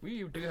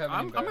 We do have.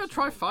 I'm gonna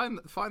try find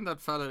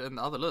that fella in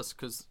the other list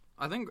because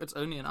I think it's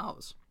only in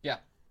ours. Yeah.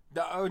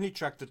 I only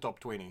track the top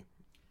 20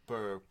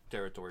 per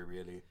territory,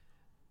 really.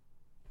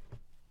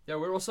 Yeah,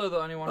 we're also the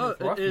only one Oh,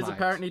 with Rough it is Night.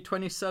 apparently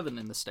 27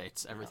 in the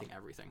States. Everything.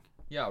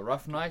 Yeah,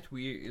 Rough Night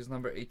is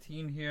number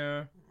 18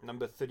 here.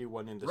 Number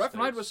 31 in the Rough States.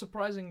 Night was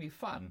surprisingly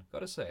fun,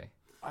 gotta say.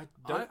 I I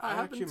actually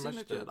haven't seen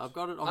missed it yet. I've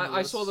got it on the I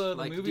list, saw the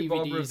like movie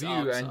Bob DVDs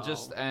review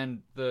out,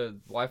 and the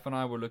wife and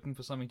I were looking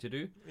for something to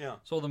do. Yeah.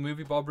 Saw the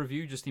movie Bob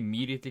review, just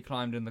immediately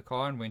climbed in the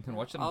car and went and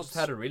watched it and I'll just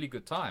had a really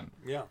good time.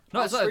 Yeah. No,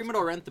 I'll it's not, stream it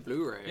or rent the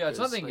Blu-ray. yeah, it's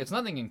 'cause, nothing. like, It's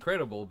nothing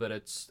incredible, but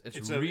it's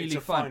It's really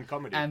a fun. fine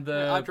comedy. And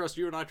I trust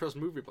you and I trust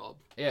Movie Bob.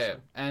 yeah,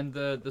 and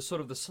the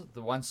sort of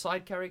the one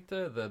side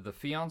character, the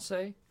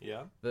fiance,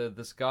 Yeah.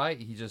 this guy,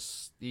 he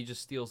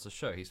just steals the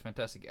show. He's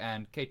fantastic,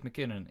 and Kate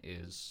McKinnon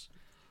is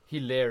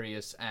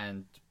hilarious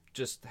and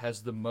just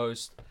has the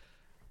most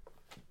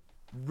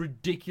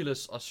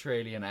ridiculous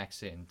Australian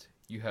accent.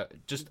 You have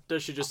just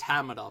Does she just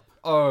ham it up?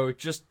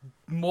 just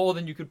more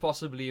than you could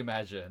possibly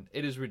imagine.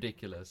 It is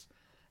ridiculous,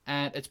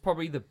 and it's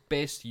probably the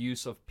best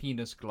use of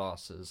penis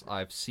glasses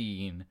I've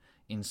seen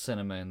in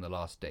cinema in the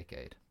last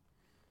decade.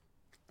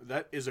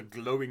 That is a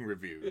glowing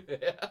review.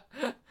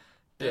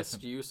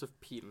 Best use of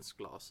penis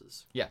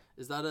glasses. Yeah.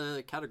 Is that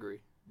a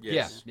category?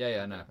 Yes.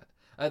 Yeah, no.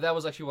 That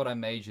was actually what I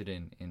majored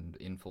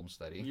in film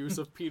study. Use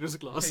of Peter's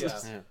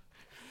glasses. Yeah.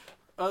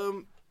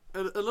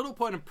 A little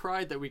point of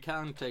pride that we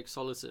can take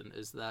solace in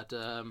is that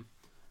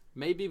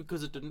maybe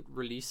because it didn't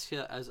release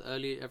here as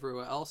early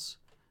everywhere else,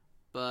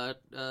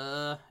 but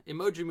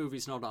Emoji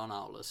Movie's not on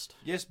our list.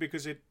 Yes,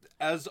 because it,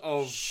 as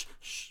of...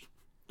 Shh.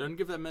 Don't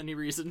give them any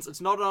reasons.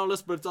 It's not on our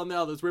list, but it's on the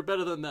others. We're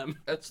better than them.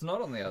 It's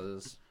not on the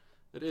others.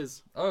 It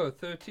is. Oh,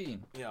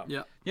 13. Yeah.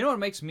 You know what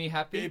makes me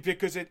happy?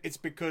 It's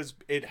because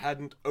it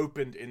hadn't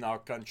opened in our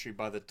country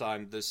by the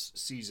time this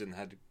season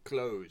had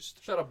closed.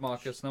 Shut up,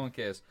 Marcus. No one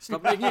cares.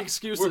 Stop making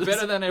excuses. We're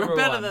better than everyone.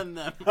 We're better than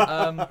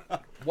them.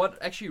 What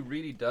actually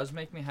really does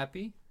make me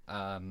happy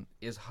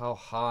is how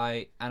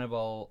high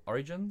Annabelle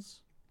Origins...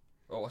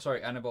 Oh,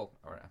 sorry, Annabelle...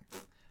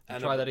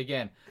 Try that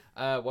again.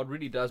 What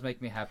really does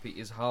make me happy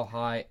is how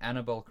high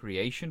Annabelle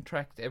Creation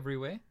tracked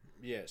everywhere.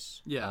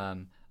 Yes. Yeah.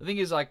 The thing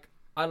is, like,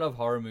 I love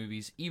horror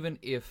movies, even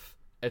if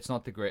it's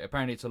not the great.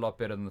 Apparently, it's a lot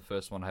better than the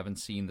first one. I haven't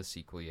seen the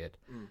sequel yet.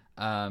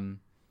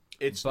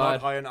 It's but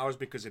not high on ours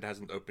because it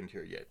hasn't opened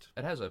here yet.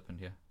 It has opened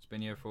here. It's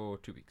been here for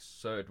 2 weeks,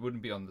 so it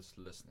wouldn't be on this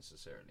list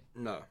necessarily.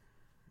 No.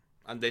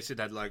 Unless it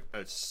had, like,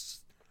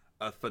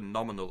 a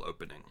phenomenal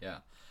opening. Yeah.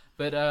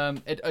 But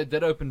it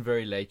did open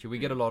very late. We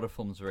get a lot of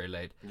films very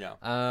late. Yeah.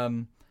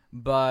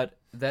 But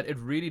that it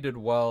really did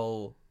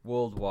well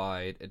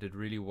worldwide. It did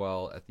really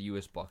well at the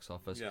US box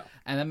office. Yeah.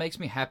 And that makes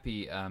me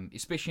happy,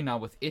 especially now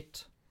with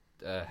it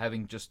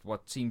having just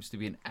what seems to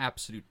be an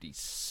absolutely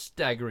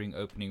staggering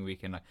opening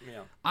weekend.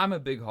 Yeah. I'm a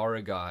big horror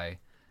guy,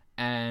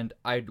 and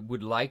I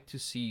would like to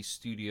see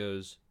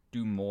studios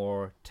do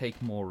more,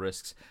 take more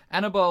risks.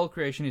 Annabelle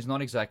Creation is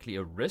not exactly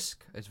a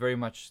risk. It's very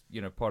much,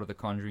 part of the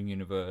Conjuring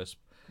universe.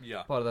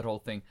 Yeah. Part of that whole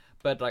thing.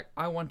 But, like,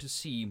 I want to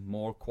see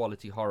more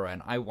quality horror,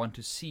 and I want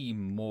to see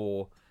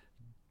more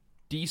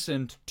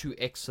decent to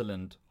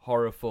excellent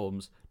horror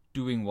films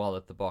doing well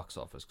at the box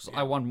office, because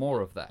I want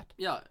more of that.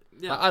 Yeah.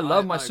 I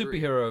love my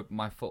agree. superhero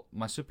my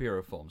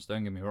superhero films,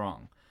 don't get me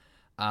wrong.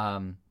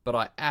 But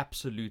I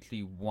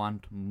absolutely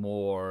want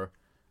more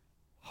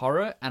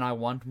horror, and I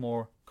want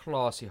more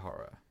classy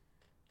horror.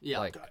 Yeah.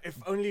 Like, If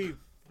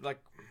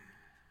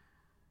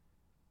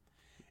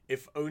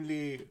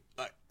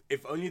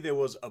only there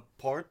was a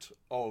part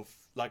of,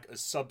 like, a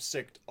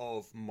subsect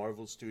of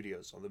Marvel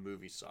Studios on the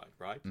movie side,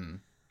 right?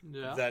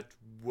 Yeah. That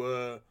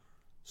were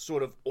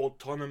sort of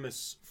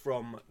autonomous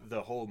from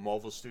the whole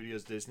Marvel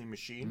Studios Disney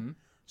machine,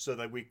 so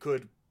that we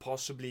could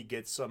possibly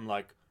get some,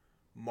 like,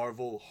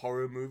 Marvel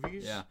horror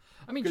movies. yeah.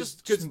 I mean, 'Cause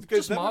just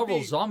that would Marvel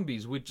be-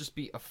 Zombies would just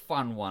be a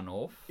fun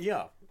one-off.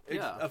 Yeah. It's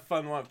Yeah. a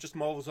fun one, just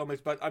Marvel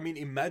Zombies. But, I mean,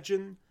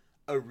 imagine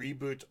a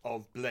reboot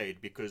of Blade,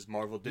 because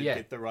Marvel did Yeah.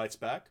 get the rights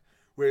back,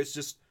 where it's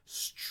just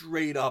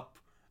straight up,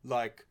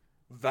 like,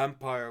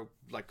 vampire,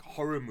 like,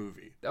 horror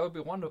movie. That would be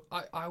wonderful.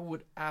 I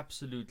would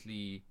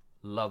absolutely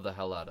love the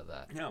hell out of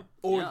that. Yeah.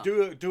 Or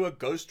Yeah. do a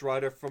Ghost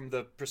Rider from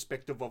the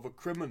perspective of a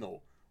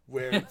criminal,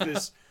 where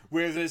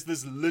there's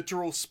this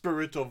literal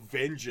spirit of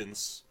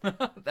vengeance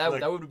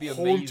that would be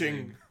haunting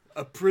amazing.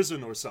 a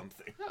prison or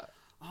something.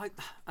 I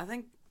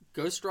think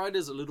Ghost Rider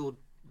is a little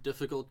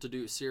difficult to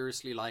do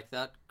seriously like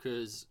that,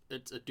 because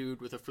it's a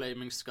dude with a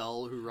flaming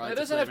skull who rides. It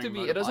doesn't have to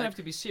flaming be. It doesn't motorbike. have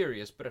to be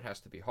serious, but it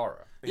has to be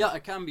horror. Yeah,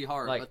 it can be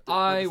horror. Like, but the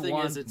I thing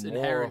want is, it's more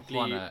inherently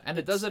horror, and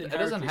it it's doesn't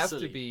inherently have to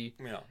silly. be.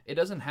 Yeah. It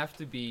doesn't have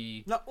to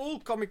be. Now, all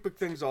comic book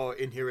things are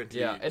inherently.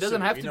 Yeah, it doesn't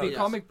silly, have we to know be this.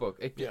 comic book.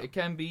 It Yeah. it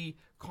can be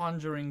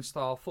Conjuring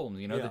style films.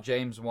 Yeah. The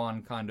James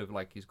Wan kind of,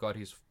 like, he's got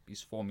his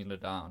formula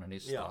down and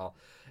his Yeah. style.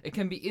 It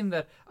can be in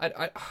that.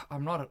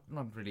 I'm not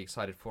really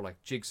excited for,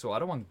 like, Jigsaw. I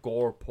don't want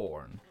gore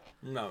porn.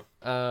 No.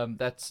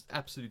 That's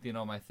absolutely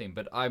not my thing.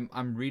 But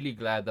I'm really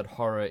glad that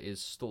horror is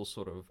still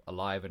sort of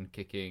alive and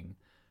kicking,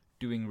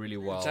 doing really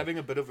well. It's having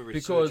a bit of a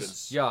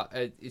resurgence.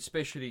 Because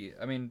especially,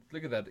 I mean,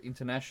 look at that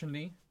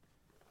internationally.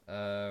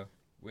 Where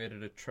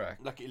did it track?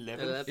 Like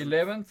 11th.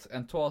 11th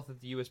and 12th at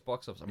the US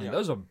box office. I mean, Yeah.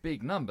 those are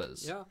big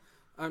numbers. Yeah,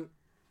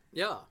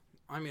 yeah.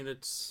 I mean,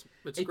 it's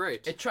It,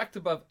 great. It tracked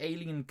above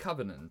Alien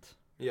Covenant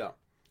Yeah.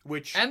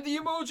 Which, and the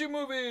Emoji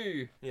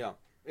Movie. yeah.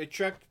 It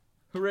tracked,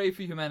 Hooray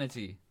for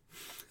humanity!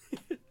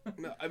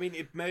 no, I mean,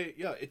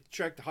 it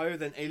tracked higher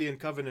than Alien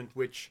Covenant,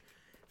 which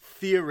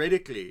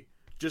theoretically,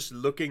 just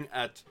looking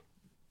at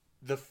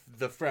the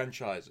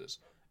franchises,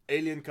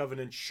 Alien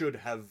Covenant should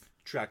have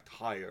tracked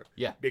higher.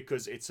 Yeah.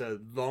 Because it's a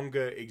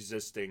longer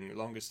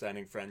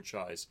standing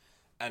franchise,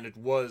 and it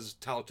was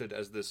touted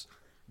as this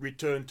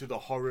return to the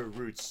horror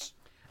roots.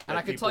 And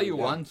that I can tell people you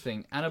want. one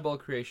thing: Annabelle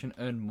Creation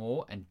earned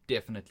more and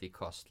definitely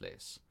cost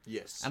less.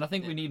 Yes. And I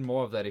think we need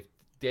more of that. If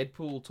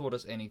Deadpool taught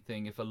us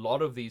anything, if a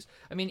lot of these,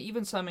 I mean,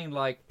 even something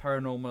like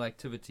Paranormal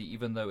Activity,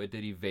 even though it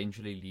did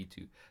eventually lead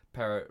to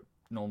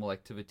Paranormal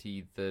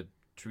Activity, the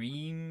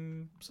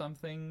Dream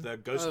something, The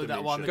Ghost Oh, that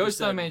Dimension. one that Ghost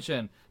you said.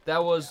 Dimension,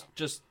 that was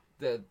just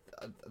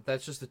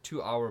that's just a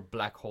 2-hour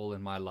black hole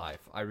in my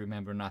life. I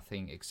remember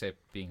nothing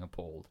except being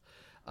appalled.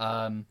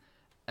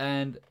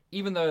 And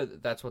even though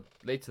that's what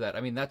led to that,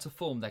 I mean, that's a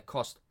film that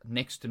cost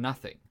next to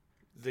nothing.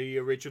 The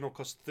original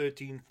cost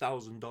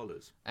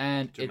 $13,000.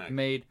 And to it make.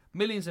 made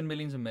millions and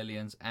millions and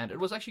millions, and it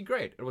was actually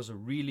great. It was a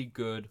really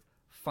good,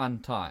 fun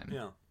time.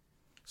 Yeah.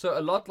 So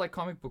a lot like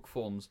comic book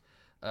films,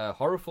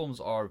 horror films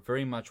are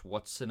very much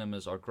what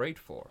cinemas are great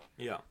for.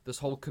 Yeah. This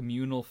whole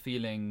communal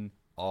feeling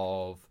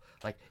of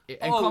like,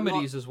 and Oh,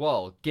 comedies as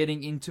well,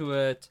 getting into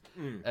it.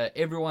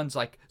 Everyone's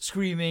like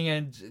screaming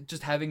and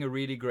just having a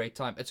really great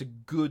time. It's a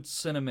good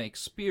cinema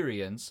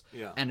experience,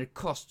 Yeah. and it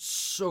costs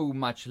so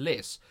much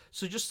less.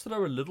 So just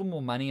throw a little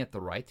more money at the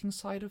writing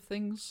side of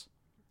things,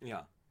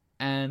 Yeah.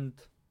 and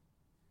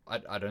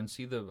I don't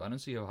see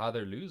how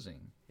they're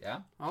losing.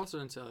 Yeah. I also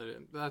don't say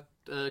that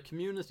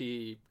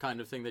community kind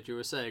of thing that you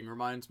were saying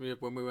reminds me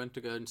of when we went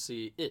to go and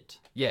see It.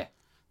 Yeah.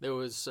 There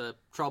was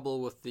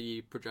trouble with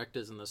the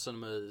projectors in the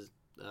cinemas.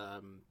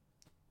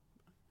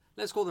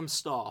 Let's call them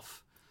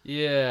staff.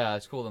 Yeah,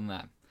 let's call them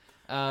that.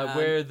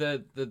 Where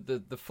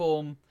the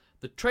film,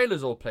 the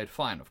trailers all played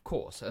fine, of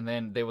course, and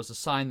then there was a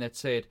sign that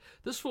said,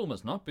 "This film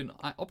has not been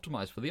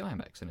optimized for the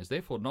IMAX and is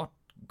therefore not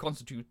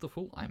constitute the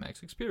full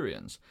IMAX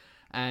experience."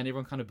 And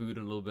everyone kind of booed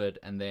a little bit,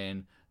 and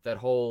then that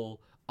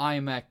whole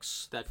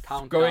IMAX That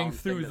countdown going thing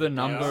through that the it does.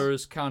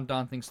 numbers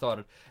countdown thing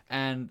started,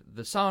 and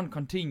the sound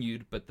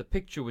continued, but the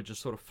picture would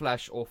just sort of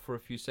flash off for a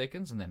few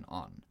seconds and then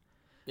on.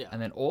 Yeah.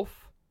 And then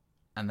off,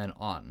 and then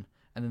on.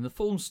 And then the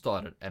film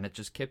started, and it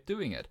just kept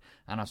doing it.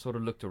 And I sort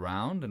of looked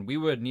around, and we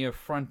were near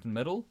front and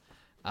middle.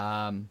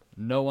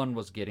 No one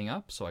was getting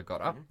up, so I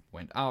got up,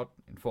 went out,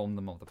 informed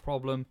them of the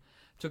problem.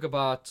 Took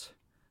about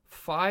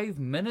 5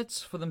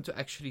 minutes for them to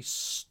actually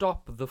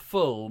stop the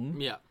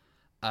film. Yeah.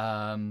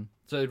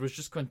 So it was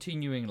just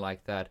continuing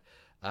like that.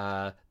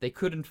 They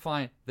couldn't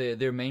find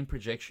their main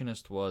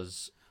projectionist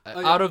was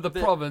out of the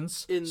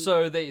province,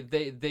 so they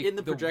in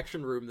the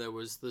projection room there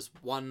was this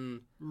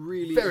one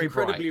really Very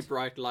incredibly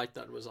bright light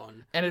that was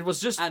on, and it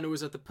was and it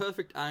was at the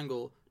perfect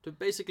angle to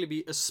basically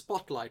be a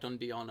spotlight on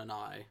Dion and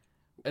I.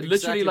 And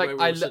Exactly literally, like, where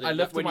we were sitting. I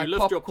lifted When my you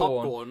lift your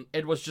popcorn,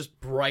 it was just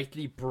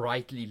brightly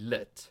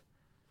lit.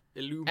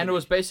 illuminate. And it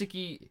was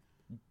basically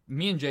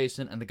me and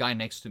Jason and the guy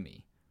next to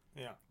me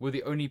Yeah. were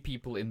the only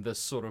people in this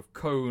sort of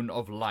cone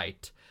of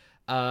light.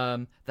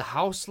 The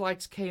house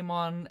lights came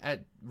on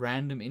at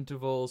random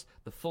intervals.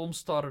 The film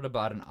started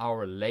about an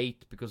hour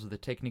late because of the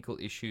technical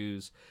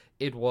issues.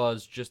 It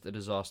was just a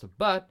disaster.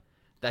 But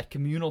that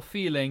communal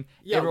feeling,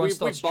 everyone we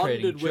starts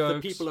trading bonded with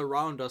jokes. the people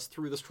around us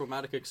through this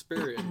traumatic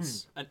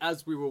experience. And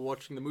as we were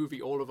watching the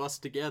movie, all of us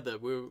together,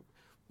 we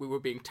were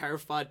being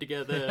terrified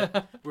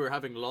together. We were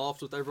having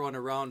laughs with everyone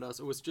around us.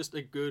 It was just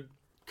a good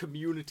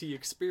community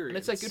experience. And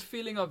it's that good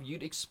feeling of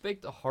you'd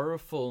expect a horror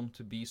film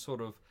to be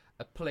sort of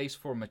a place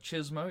for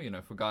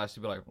machismo, for guys to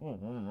be like,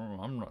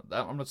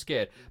 I'm not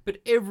scared. But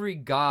every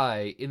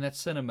guy in that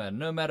cinema,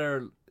 no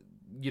matter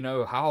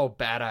how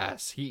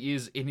badass he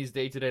is in his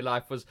day-to-day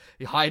life, was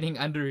hiding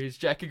under his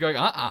jacket going,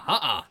 no.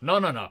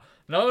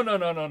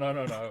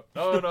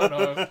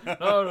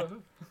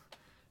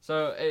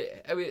 So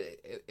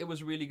it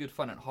was really good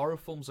fun, and horror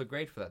films are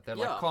great for that. They're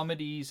like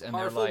comedies, and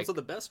horror they're films like are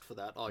the best for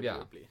that,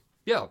 arguably.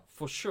 Yeah,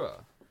 for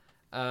sure.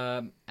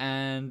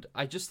 And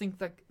I just think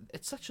that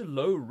it's such a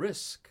low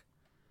risk.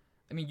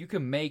 I mean, you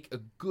can make a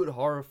good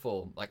horror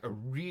film, like a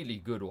really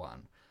good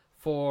one,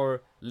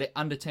 for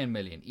under 10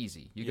 million,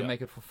 easy. You can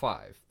make it for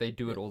 5. They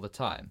do it all the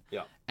time.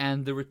 Yeah.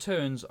 And the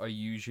returns are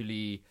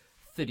usually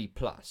 30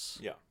 plus.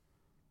 Yeah.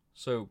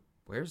 So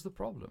where's the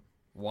problem?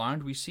 Why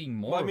aren't we seeing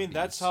more? Well, I mean, of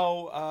that's these?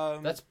 how.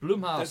 That's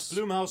Blumhouse. That's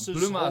Blumhouse's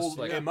Blumhouse,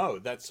 whole MO.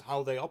 That's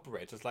how they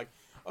operate. It's like,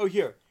 oh,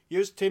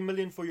 here's 10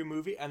 million for your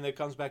movie, and it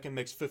comes back and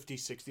makes 50,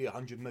 60,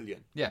 100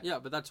 million. Yeah. Yeah,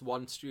 but that's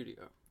one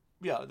studio.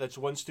 Yeah, that's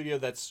one studio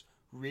that's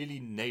really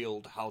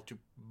nailed how to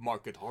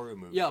market horror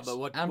movies. Yeah, but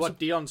what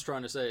Dion's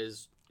trying to say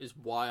is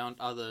why aren't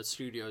other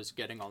studios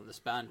getting on this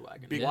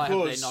bandwagon? Why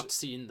have they not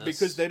seen this?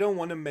 Because they don't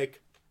want to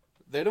make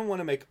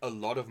a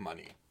lot of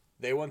money.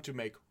 They want to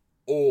make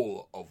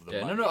all of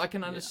the money. No, I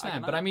can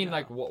understand. But I mean,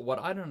 like, what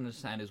I don't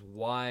understand is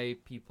why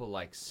people,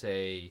 like,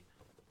 say,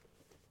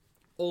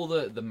 all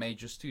the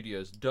major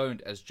studios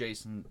don't, as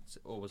Jason,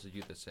 or was it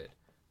you that said?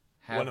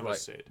 One of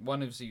us said.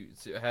 One of you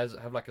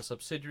have, like, a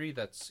subsidiary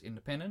that's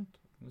independent?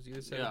 Was you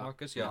that said,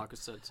 Marcus? Yeah. Marcus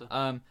said so.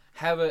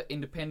 Have an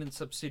independent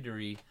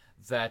subsidiary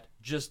that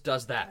just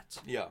does that.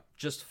 Yeah.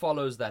 Just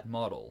follows that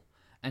model.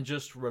 And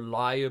just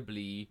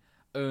reliably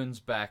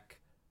earns back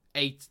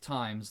 8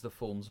 times the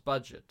film's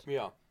budget.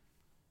 Yeah.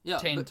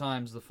 10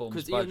 times the film's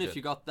budget. Because even if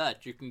you got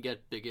that, you can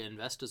get bigger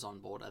investors on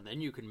board, and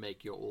then you can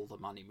make your all the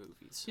money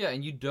movies. Yeah,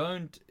 and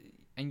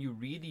you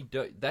really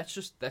don't. That's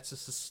a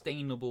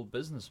sustainable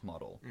business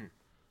model.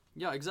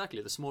 Yeah,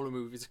 exactly. The smaller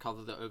movies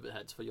cover the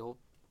overheads for your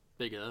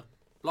bigger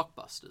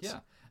blockbusters. Yeah,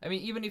 I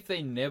mean, even if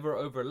they never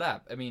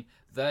overlap, I mean,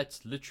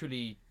 that's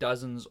literally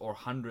dozens or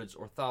hundreds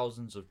or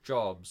thousands of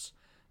jobs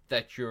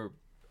that you're,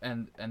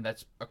 and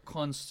that's a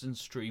constant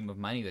stream of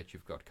money that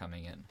you've got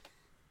coming in.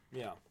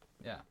 Yeah.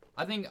 Yeah,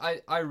 I think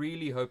I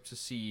really hope to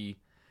see,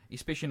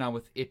 especially now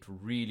with it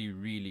really,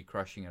 really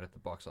crushing it at the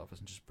box office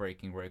and just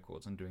breaking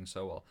records and doing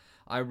so well.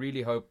 I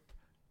really hope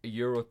a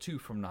year or two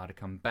from now to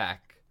come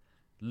back,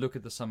 look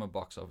at the summer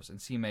box office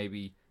and see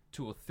maybe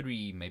 2 or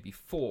 3, maybe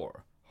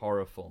 4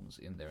 horror films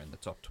in there in the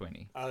top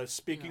 20.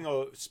 Speaking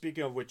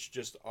of which,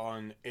 just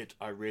on it,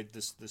 I read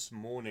this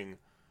morning.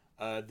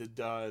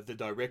 The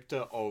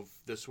director of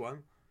this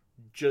one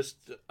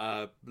just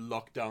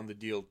locked down the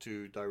deal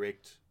to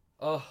direct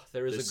Oh,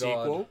 there is the a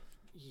god. sequel.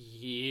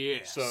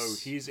 Yes. So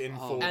he's in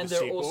for And the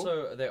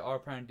sequel. they are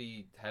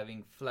apparently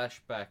having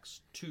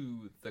flashbacks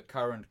to the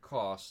current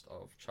cast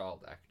of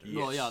child actors.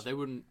 Well, yeah, Yes. they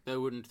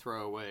wouldn't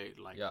throw away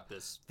like Yeah.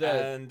 this. The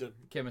and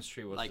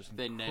chemistry was like, just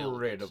they nailed it.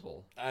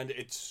 incredible. and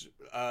it's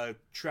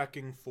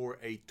tracking for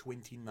a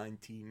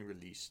 2019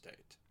 release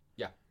date.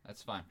 Yeah,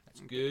 that's fine.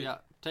 That's good. Yeah,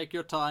 take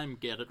your time,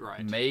 get it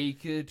right.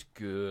 Make it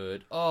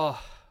good. Oh,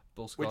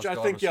 Bill Skarsgård Which I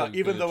think, was yeah, so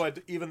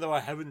good. even though I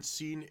haven't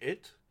seen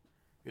it,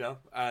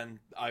 and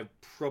I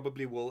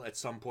probably will at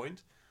some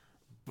point,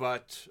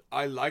 but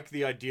I like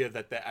the idea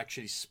that they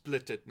actually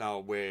split it now,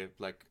 where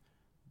like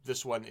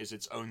this one is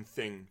its own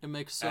thing. It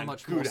makes so and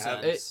much more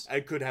sense. I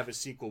could have a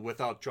sequel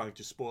without trying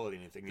to spoil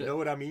anything. You know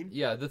what I mean?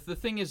 Yeah, the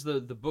thing is the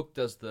book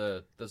does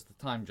the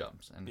time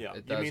jumps and Yeah. it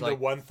You does mean like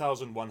the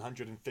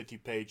 1,150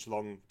 page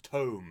long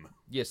tome?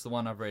 yes, the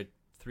one I've read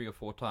 3 or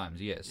 4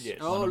 times. Yes. Yes.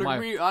 Oh, One of look my-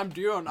 at me! I'm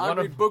Dion. I one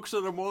read of- books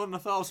that are more than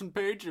 1,000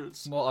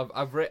 pages. Well,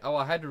 I've read. Oh,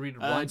 I had to read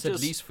it once at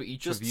Just- least for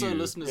each Just review. so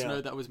listeners Yeah.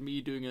 know, that was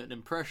me doing an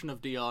impression of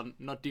Dion,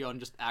 not Dion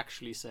just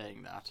actually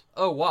saying that.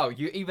 Oh wow,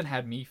 you even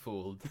had me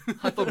fooled.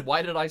 I thought,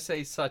 why did I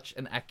say such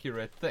an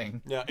accurate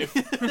thing? Yeah.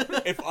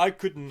 If I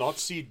could not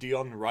see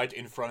Dion right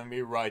in front of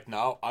me right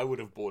now, I would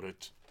have bought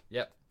it.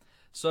 Yep.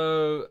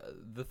 So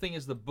the thing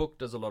is, the book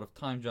does a lot of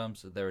time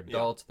jumps. They're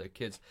adults, they're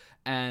kids,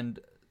 and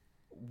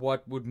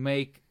what would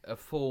make a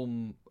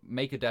film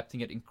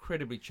adapting it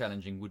incredibly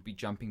challenging would be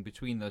jumping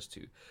between those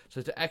two.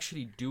 So to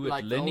actually do it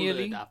Like the older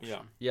linearly,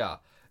 adaptation. yeah,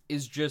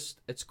 is just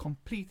it's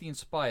completely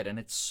inspired, and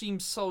it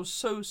seems so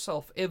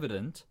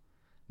self-evident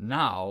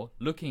now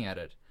looking at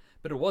it.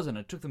 But it wasn't.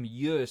 It took them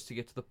years to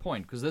get to the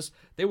point because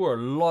there were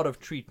a lot of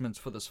treatments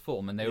for this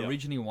film, and they Yeah.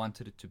 originally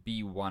wanted it to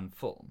be one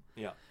film.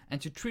 Yeah.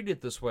 And to treat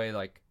it this way,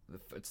 like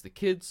it's the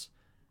kids,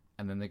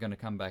 and then they're going to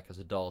come back as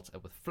adults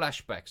and with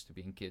flashbacks to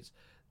being kids.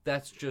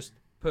 That's just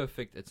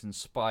perfect. It's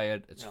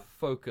inspired. It's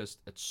focused.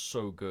 It's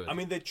so good. I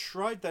mean, they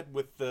tried that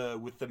with the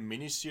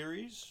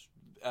miniseries,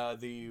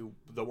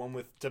 the one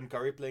with Tim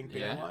Curry playing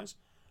Pennywise,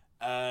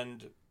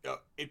 and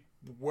it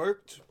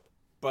worked,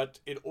 but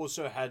it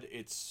also had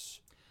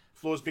its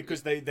flaws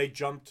because they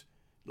jumped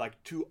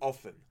like too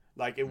often.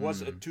 Like it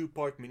was a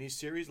 2-part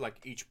miniseries, like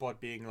each part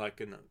being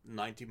like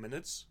 90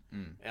 minutes,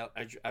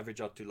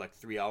 average out to like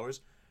 3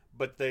 hours,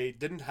 but they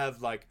didn't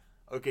have like,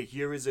 okay,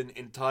 here is an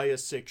entire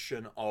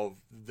section of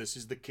this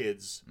is the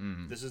kids,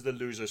 this is the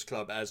Losers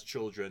Club as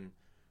children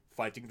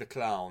fighting the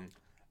clown,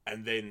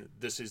 and then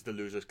this is the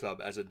Losers Club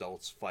as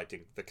adults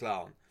fighting the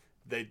clown.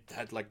 They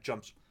had like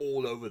jumps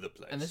all over the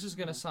place. and this is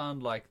going to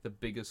sound like the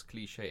biggest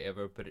cliche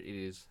ever, but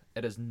it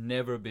has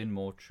never been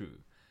more true.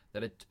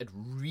 That it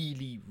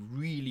really,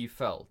 really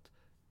felt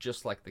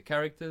just like the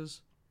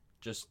characters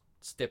just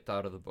stepped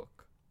out of the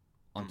book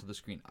onto the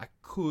screen. I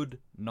could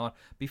not...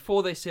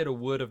 Before they said a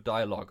word of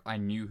dialogue, I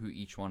knew who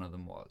each one of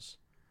them was.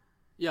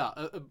 Yeah,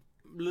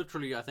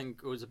 literally, I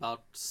think it was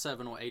about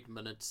 7 or 8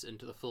 minutes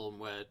into the film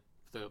where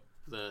the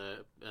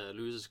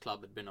Losers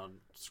Club had been on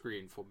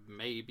screen for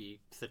maybe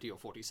 30 or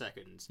 40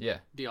 seconds. Yeah.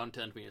 Dion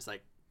turned to me and was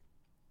like,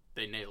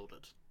 they nailed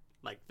it.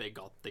 Like, they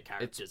got the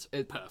characters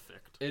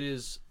perfect. It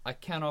is... I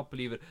cannot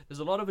believe it. There's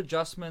a lot of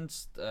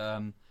adjustments.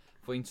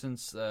 For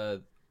instance,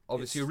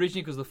 obviously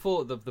originally because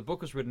the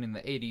book was written in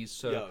the 80s,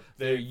 so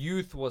their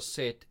youth was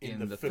set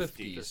in the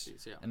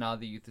 50s, yeah. and now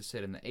the youth is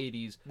set in the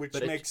 80s. Which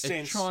but makes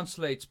sense. It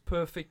translates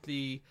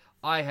perfectly.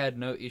 I had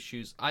no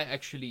issues. I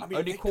actually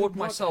only they caught could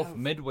not myself have-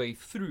 midway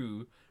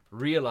through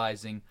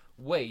realizing,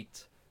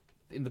 wait,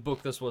 in the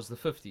book this was the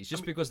 50s,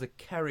 just because the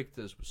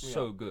characters were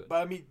so good.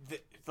 But I mean,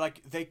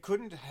 they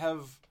couldn't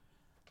have...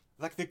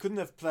 Like, they couldn't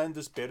have planned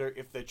this better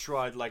if they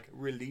tried, like,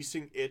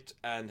 releasing it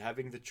and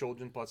having the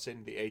children part set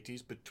in the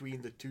 80s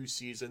between the 2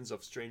 seasons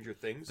of Stranger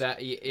Things. Yeah,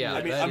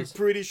 I mean, that I'm is-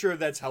 pretty sure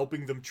that's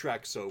helping them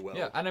track so well.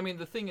 Yeah, and I mean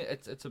the thing,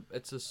 it's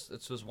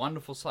this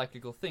wonderful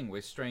cyclical thing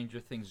where Stranger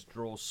Things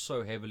draws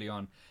so heavily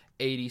on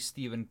 80s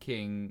Stephen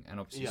King and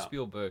obviously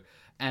Spielberg,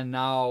 and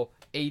now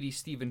 80s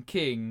Stephen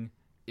King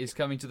is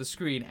coming to the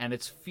screen and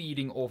it's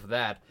feeding off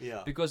that.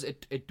 Yeah. Because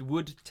it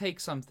would take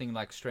something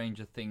like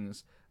Stranger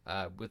Things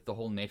with the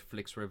whole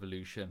Netflix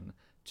revolution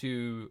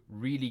to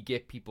really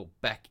get people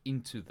back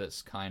into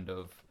this kind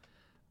of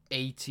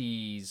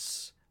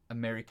 80s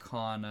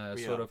Americana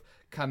sort of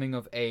coming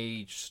of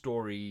age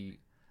story.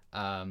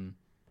 And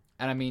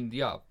I mean,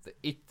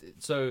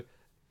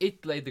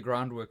 it laid the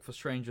groundwork for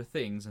Stranger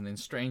Things, and then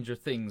Stranger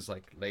Things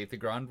like laid the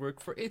groundwork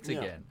for it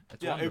again.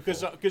 It's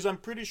wonderful. because I'm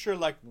pretty sure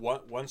like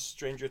once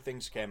Stranger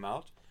Things came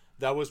out,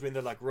 that was when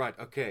they're like, right,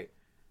 okay,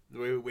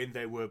 when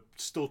they were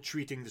still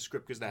treating the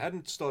script because they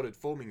hadn't started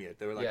filming yet.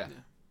 They were like,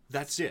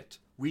 that's it.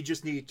 We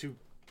just need to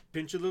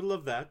pinch a little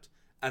of that,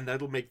 and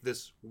that'll make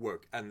this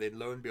work. And then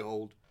lo and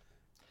behold,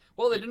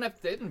 Well, they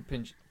didn't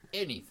pinch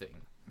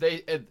anything.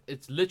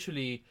 It's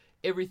literally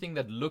everything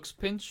that looks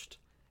pinched,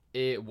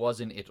 it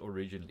wasn't it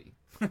originally.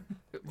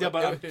 Yeah,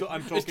 but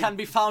I'm talking. It can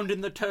be found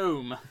in the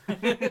tome.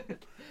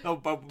 No,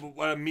 but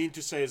what I mean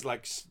to say is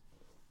like.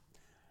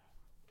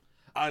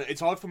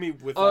 It's hard for me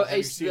with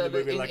having seen the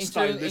movie like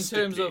stylistically.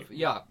 In terms of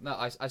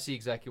I see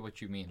exactly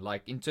what you mean.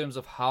 Like in terms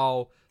of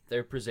how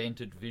they're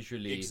presented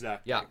visually.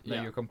 Exactly. Yeah, no,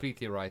 Yeah. you're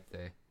completely right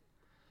there.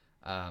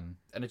 And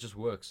it just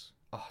works.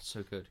 Oh, it's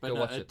so good. But Go no,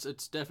 watch it.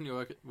 it's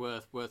definitely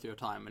worth your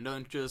time, and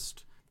don't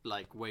just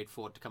like wait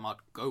for it to come out.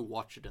 Go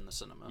watch it in the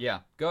cinema. Yeah,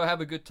 go have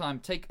a good time.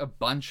 Take a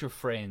bunch of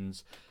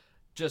friends.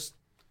 Just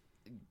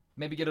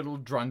maybe get a little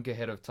drunk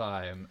ahead of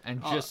time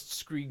and just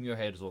scream your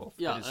heads off.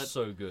 Yeah, it is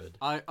so good.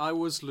 I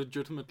was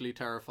legitimately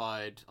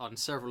terrified on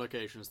several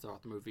occasions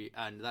throughout the movie,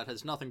 and that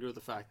has nothing to do with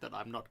the fact that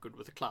I'm not good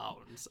with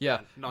clowns. Yeah,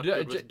 and not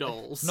good with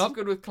dolls. Not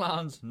good with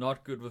clowns.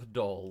 Not good with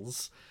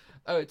dolls.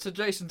 Oh, so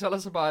Jason, tell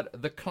us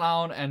about the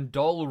clown and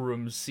doll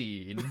room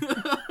scene.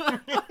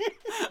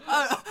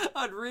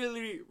 I'd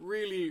really,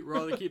 really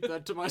rather keep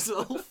that to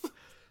myself.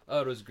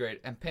 Oh, it was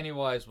great. And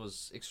Pennywise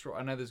was extra.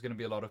 I know there's going to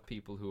be a lot of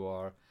people who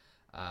are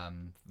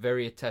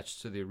very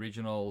attached to the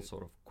original,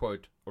 sort of,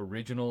 quote,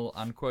 original,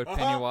 unquote,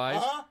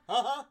 Pennywise.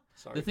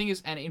 Sorry. The thing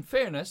is, and in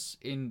fairness,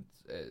 to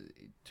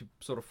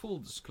sort of full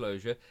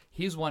disclosure,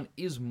 his one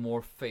is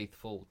more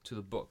faithful to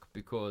the book,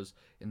 because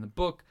in the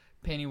book,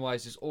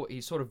 Pennywise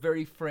he's sort of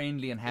very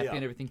friendly and happy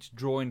and everything to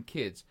draw in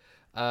kids.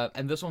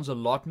 And this one's a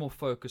lot more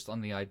focused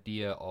on the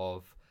idea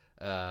of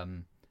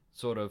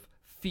sort of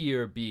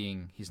fear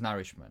being his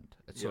nourishment.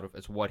 It's sort of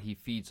it's what he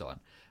feeds on.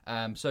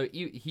 So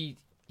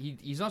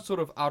he's not sort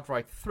of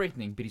outright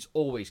threatening, but he's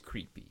always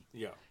creepy.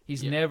 Yeah.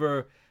 He's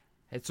never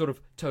it's sort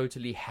of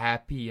totally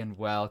happy and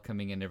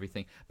welcoming and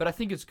everything. But I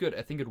think it's good.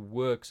 I think it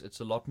works. It's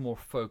a lot more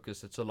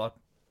focused. It's a lot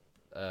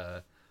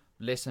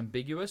less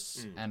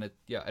ambiguous, and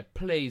it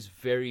plays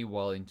very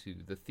well into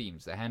the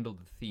themes. They handle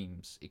the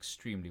themes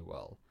extremely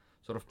well.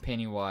 Sort of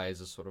Pennywise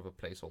is sort of a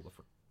placeholder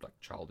for like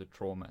childhood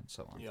trauma and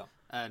so on. Yeah.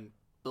 And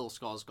Bill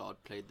Skarsgård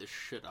played the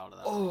shit out of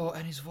that. Oh,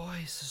 and his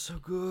voice is so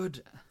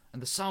good,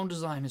 and the sound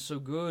design is so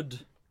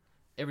good.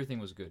 Everything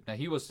was good. Now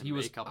he was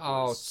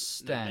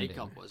outstanding. The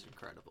makeup was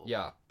incredible.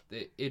 Yeah,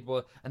 it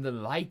was, and the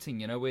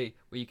lighting, where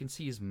you can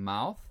see his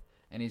mouth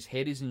and his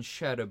head is in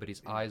shadow, but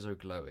his eyes are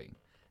glowing,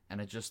 and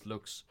it just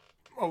looks.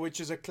 Oh, which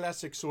is a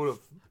classic sort of.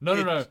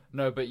 No,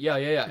 but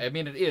yeah. I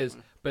mean, it is,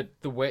 but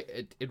the way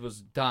it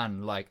was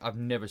done, like I've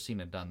never seen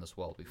it done this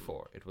well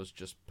before. It was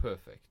just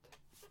perfect.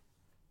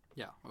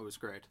 Yeah, it was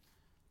great.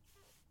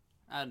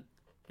 And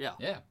yeah,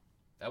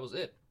 that was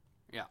it.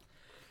 Yeah.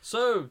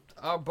 So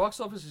our box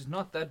office is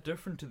not that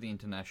different to the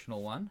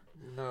international one.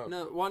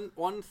 No,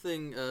 one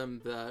thing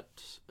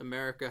that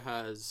America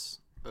has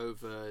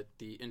over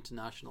the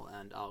international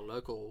and our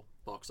local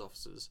box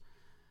offices,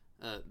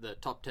 the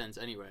top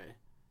 10s anyway,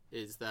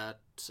 is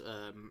that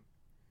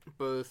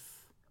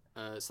both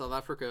South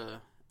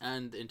Africa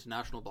and the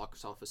international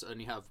box office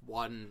only have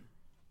one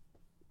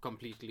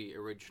completely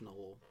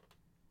original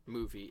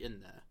movie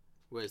in there,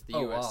 whereas the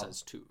US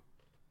has two.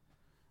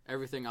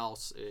 Everything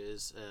else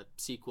is a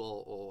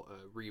sequel or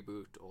a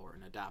reboot or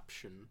an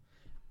adaptation.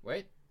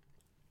 Wait.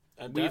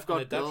 We've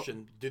got an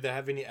adaptation. Do they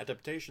have any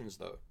adaptations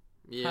though?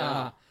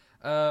 Yeah.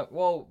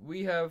 Well,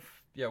 we have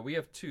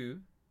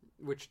two.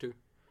 Which two?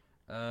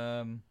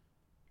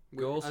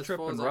 Girls Trip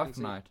and Rough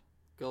Night.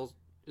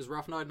 Is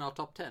Rough Night in our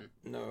top 10?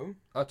 No.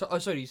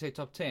 Sorry, you say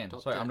top 10?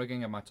 Sorry, 10. I'm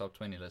looking at my top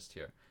 20 list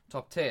here.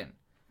 Top 10.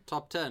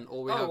 Top 10.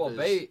 All we have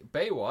is...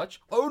 Baywatch.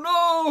 Oh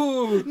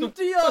no!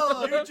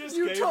 Dion!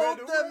 You told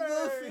them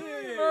the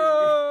thing!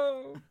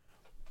 No!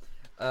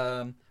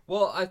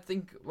 Well, I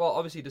think... Well,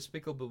 obviously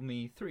Despicable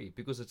Me 3,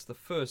 because it's the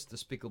first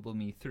Despicable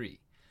Me 3.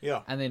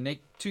 Yeah. And then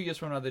 2 years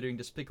from now, they're doing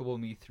Despicable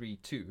Me 3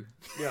 2.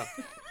 Yeah.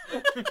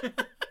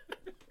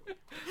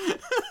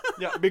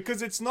 Yeah,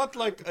 because it's not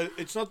like...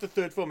 it's not the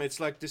third film. It's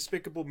like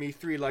Despicable Me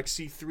 3, like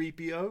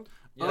C-3PO.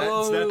 Yeah.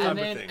 That's that type and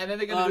of thing. then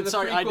they're going to do the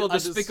prequel,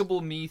 Despicable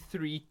Me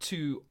 3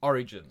 2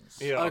 Origins.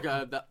 Yeah.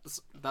 Okay,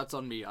 that's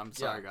on me. I'm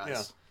sorry,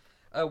 guys.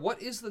 Yeah.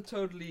 What is the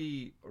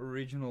totally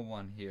original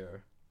one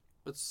here?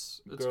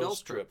 It's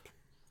Girls Trip.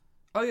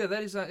 Oh yeah,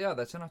 that's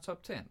in our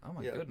top 10. Oh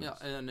my goodness.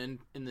 Yeah, and in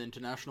the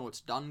international it's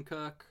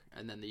Dunkirk,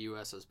 and then the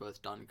US has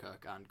both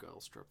Dunkirk and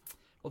Girls Trip.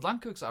 Well,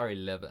 Dunkirk's our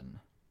 11.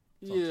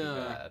 It's not too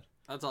bad.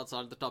 That's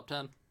outside the top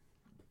 10.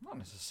 Not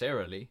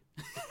necessarily.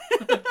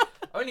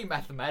 Only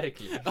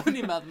mathematically.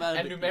 Only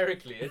mathematically. And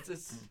numerically.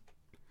 It's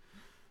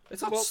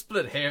not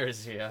split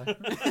hairs here.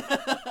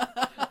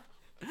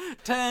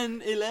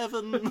 10,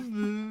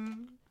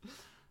 11.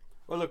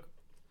 Well, look,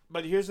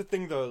 but here's the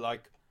thing though,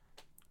 like,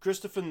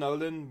 Christopher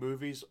Nolan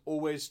movies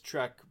always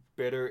track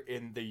better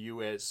in the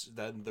US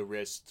than the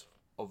rest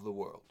of the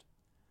world.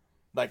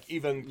 Like,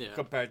 even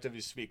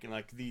comparatively speaking,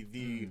 like,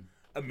 the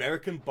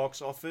American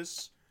box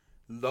office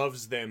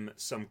loves them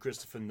some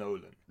Christopher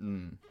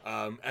Nolan.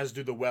 As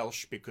do the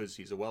Welsh, because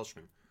he's a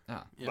Welshman.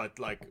 But,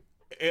 like,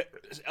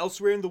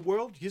 elsewhere in the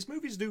world, his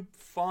movies do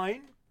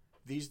fine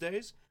these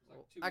days.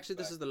 Actually,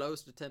 this is the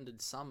lowest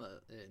attended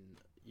summer in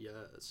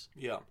years.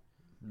 Yeah.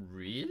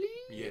 Really?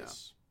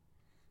 Yes.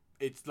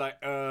 It's like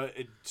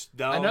it's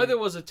down. I know there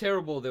was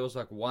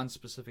like one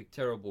specific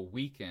terrible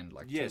weekend,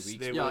 like Yes, 2 weeks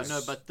there ago. Yeah, was-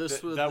 no, but this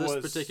that was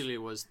particularly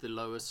was the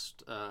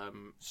lowest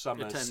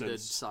Summer attended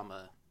since-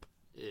 summer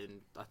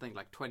in I think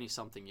like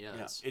 20-something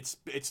years. Yeah,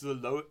 it's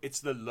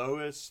the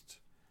lowest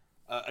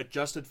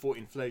adjusted for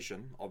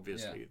inflation,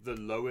 obviously. The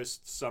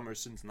lowest summer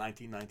since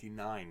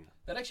 1999.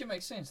 That actually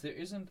makes sense. There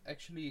isn't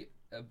actually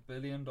a $1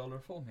 billion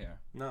film here.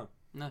 No.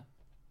 No.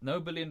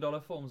 No $1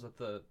 billion films at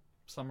the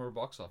summer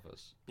box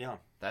office. Yeah.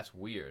 That's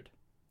weird.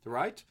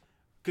 Right?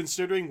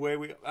 Considering where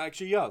we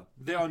actually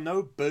there are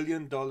no $1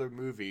 billion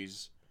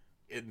movies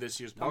in this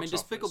year's box I mean,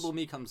 office. Despicable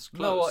Me comes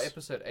close. No, well,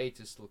 episode 8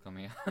 is still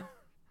coming out.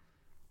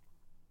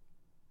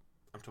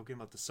 I'm talking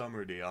about the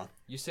summer, Dion.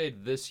 You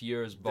said this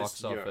year's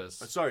box year. office.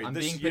 Sorry, I'm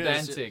this being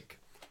year's- pedantic.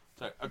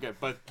 Sorry, okay,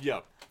 but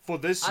yeah, for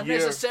this year,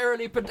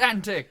 Unnecessarily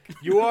pedantic.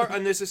 you are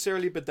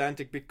unnecessarily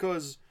pedantic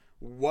because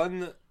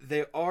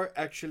they are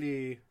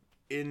actually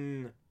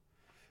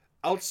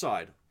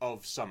outside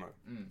of summer.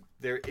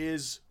 There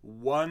is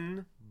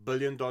 $1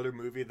 billion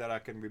movie that I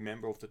can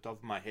remember off the top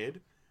of my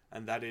head,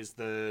 and that is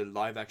the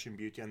live action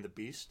Beauty and the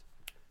Beast.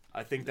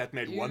 I think that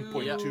made 1.2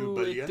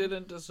 billion. It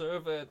didn't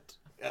deserve it.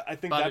 I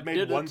think But that it made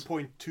didn't.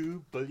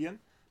 1.2 billion.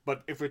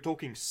 But if we're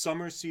talking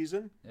summer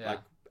season, Yeah. like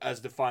as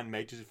defined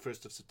May to the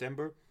 1st of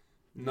September,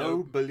 no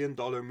No. $1 billion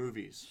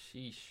movies.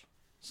 Sheesh.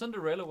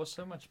 Cinderella was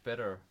so much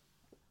better.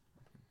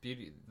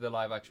 The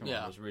live action one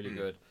Yeah. was really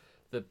good.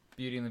 The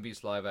Beauty and the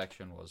Beast live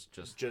action was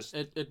just. Just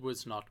It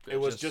was not good. it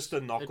was just a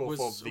knockoff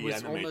was- of it the was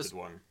animated almost-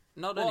 one.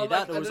 Not Well, only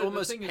like, that, it was the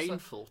almost thing is, like,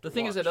 painful. The to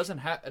thing is, it watch. doesn't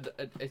have.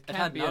 It can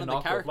had be none a of the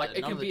knockoff. character, Like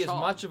it none can of the be as charm.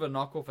 much of a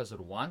knockoff as it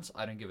wants.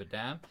 I don't give a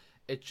damn.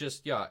 It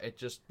just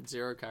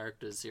Zero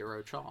characters,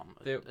 zero charm.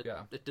 There-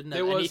 yeah. It didn't There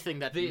have was anything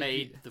that the-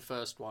 made the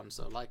first one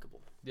so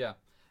likable. yeah.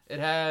 It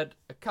had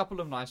a couple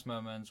of nice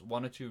moments,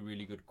 one or two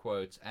really good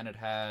quotes, and it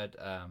had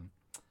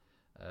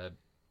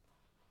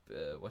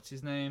what's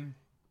his name?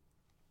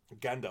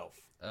 Gandalf.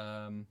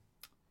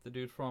 The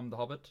dude from The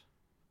Hobbit.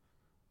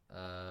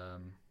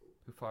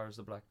 Who fires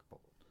the black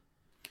bolt?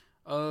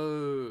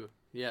 Oh,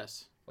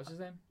 yes. What's his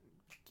name?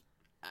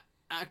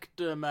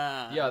 Actor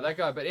man. Yeah, that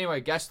guy. But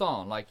anyway,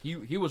 Gaston. Like he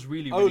was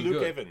really Oh, really Luke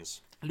good.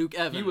 Evans. Luke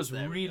Evans. He was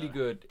there we really go.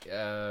 good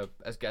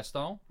as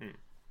Gaston.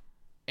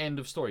 End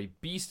of story.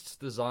 Beast's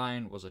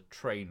design was a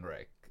train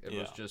wreck. It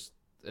was Yeah. just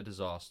a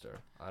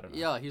disaster. I don't know.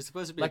 Yeah, he's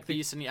supposed to be Like a the-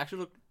 beast, and he actually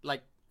looked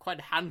like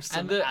quite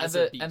handsome and the as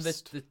and a the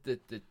beast. and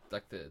the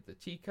like the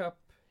teacup,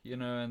 you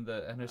know, and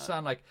her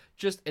son, like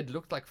just it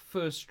looked like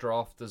first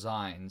draft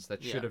designs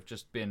that should Yeah. have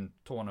just been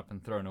torn up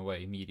and thrown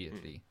away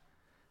immediately.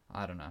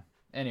 I don't know.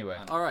 Anyway,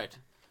 All right,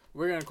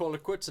 we're gonna call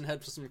it quits and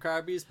head for some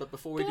crabbies. But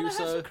before we do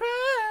so,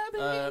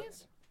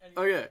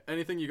 oh yeah,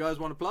 anything you guys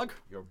want to plug?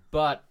 your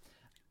butt.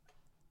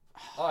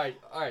 All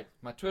right.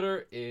 My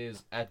Twitter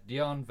is at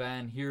Dion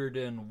Van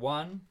Heerden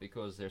 1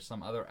 because there's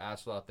some other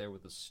asshole out there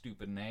with a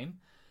stupid name.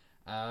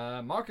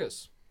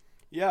 Marcus.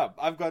 Yeah,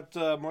 I've got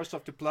more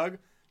stuff to plug.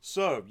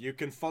 So, you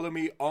can follow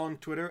me on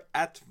Twitter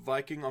at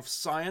Viking of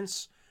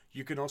Science.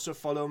 You can also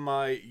follow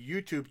my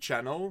YouTube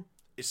channel,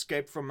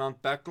 Escape from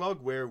Mount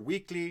Backlog, where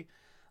weekly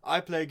I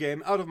play a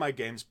game out of my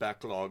games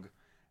backlog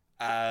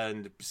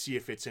and see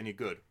if it's any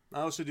good.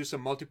 I also do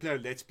some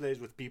multiplayer Let's Plays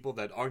with people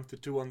that aren't the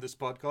two on this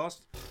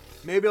podcast.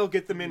 Maybe I'll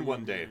get them in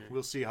one day.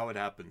 We'll see how it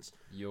happens.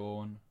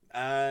 Yawn.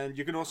 And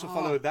you can also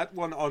follow that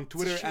one on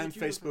Twitter shared and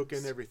Facebook universe.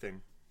 and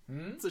everything.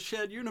 It's a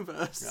shared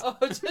universe. Oh,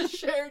 it's a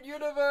shared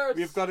universe.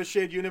 We've got a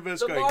shared universe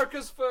the going.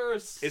 Marcus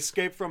first.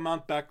 Escape from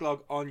Mount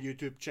Backlog on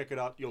YouTube. Check it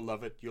out. You'll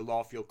love it. You'll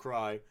laugh. You'll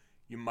cry.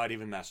 You might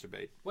even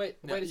masturbate. Wait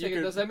No, a you second.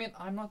 could- Does that mean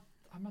I'm not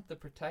the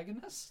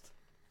protagonist?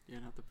 You're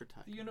not the The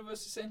protagonist.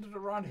 universe is centered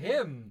around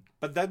him.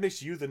 But that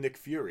makes you the Nick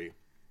Fury.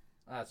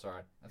 That's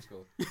alright. That's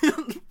cool.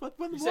 But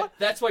when You said,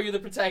 that's why you're the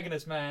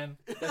protagonist, man.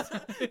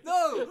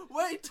 No,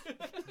 wait. No,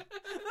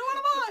 what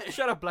am I?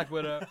 Shut up, Black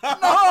Widow.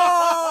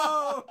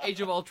 No!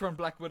 Age of Ultron,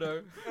 Black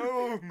Widow.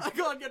 Oh, I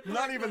can't get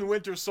not even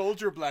Winter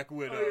Soldier Black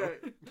Widow.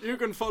 Okay. You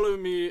can follow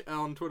me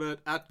on Twitter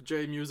at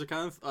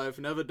jmusicanth. I've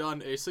never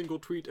done a single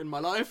tweet in my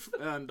life,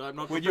 and I'm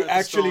not. When you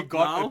prepared to actually start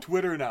got now. a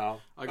Twitter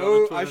now. I got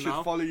a I Twitter should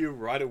now. follow you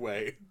right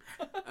away.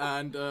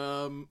 And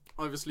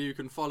obviously, you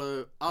can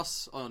follow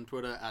us on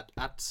Twitter at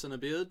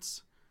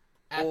CineBeards.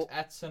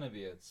 At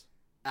CineBeards.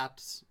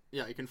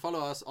 Yeah, you can follow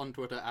us on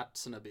Twitter at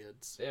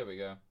CineBeards. There we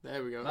go.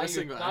 There we go.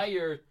 Now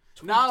you're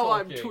tweet Now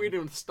I'm talking.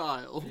 tweeting with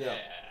style. Yeah.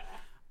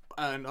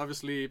 And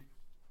obviously,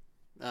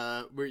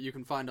 where you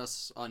can find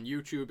us on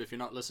YouTube if you're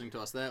not listening to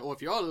us there, or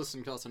if you are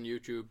listening to us on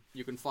YouTube,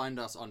 you can find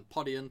us on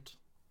Podiant.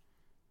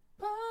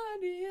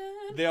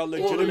 There are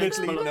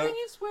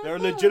There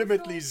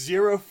legitimately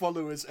 0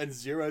 followers and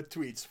 0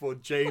 tweets for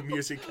J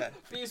Musicat.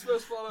 Beast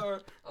first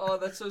follower. Oh,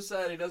 that's so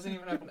sad. He doesn't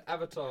even have an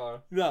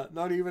avatar. No,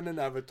 not even an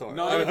avatar.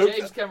 No, I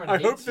James hope, Cameron I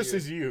hope hates this you.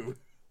 is you.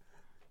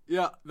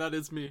 Yeah, that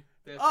is me.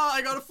 That's- Oh,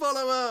 I got a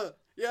follower!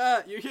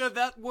 Yeah, you hear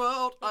that,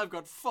 world? I've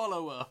got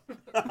follower.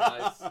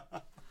 Nice.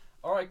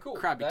 All right, cool.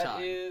 Krabby That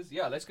time. is,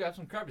 let's go have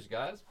some crabbies,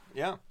 guys.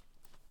 Yeah.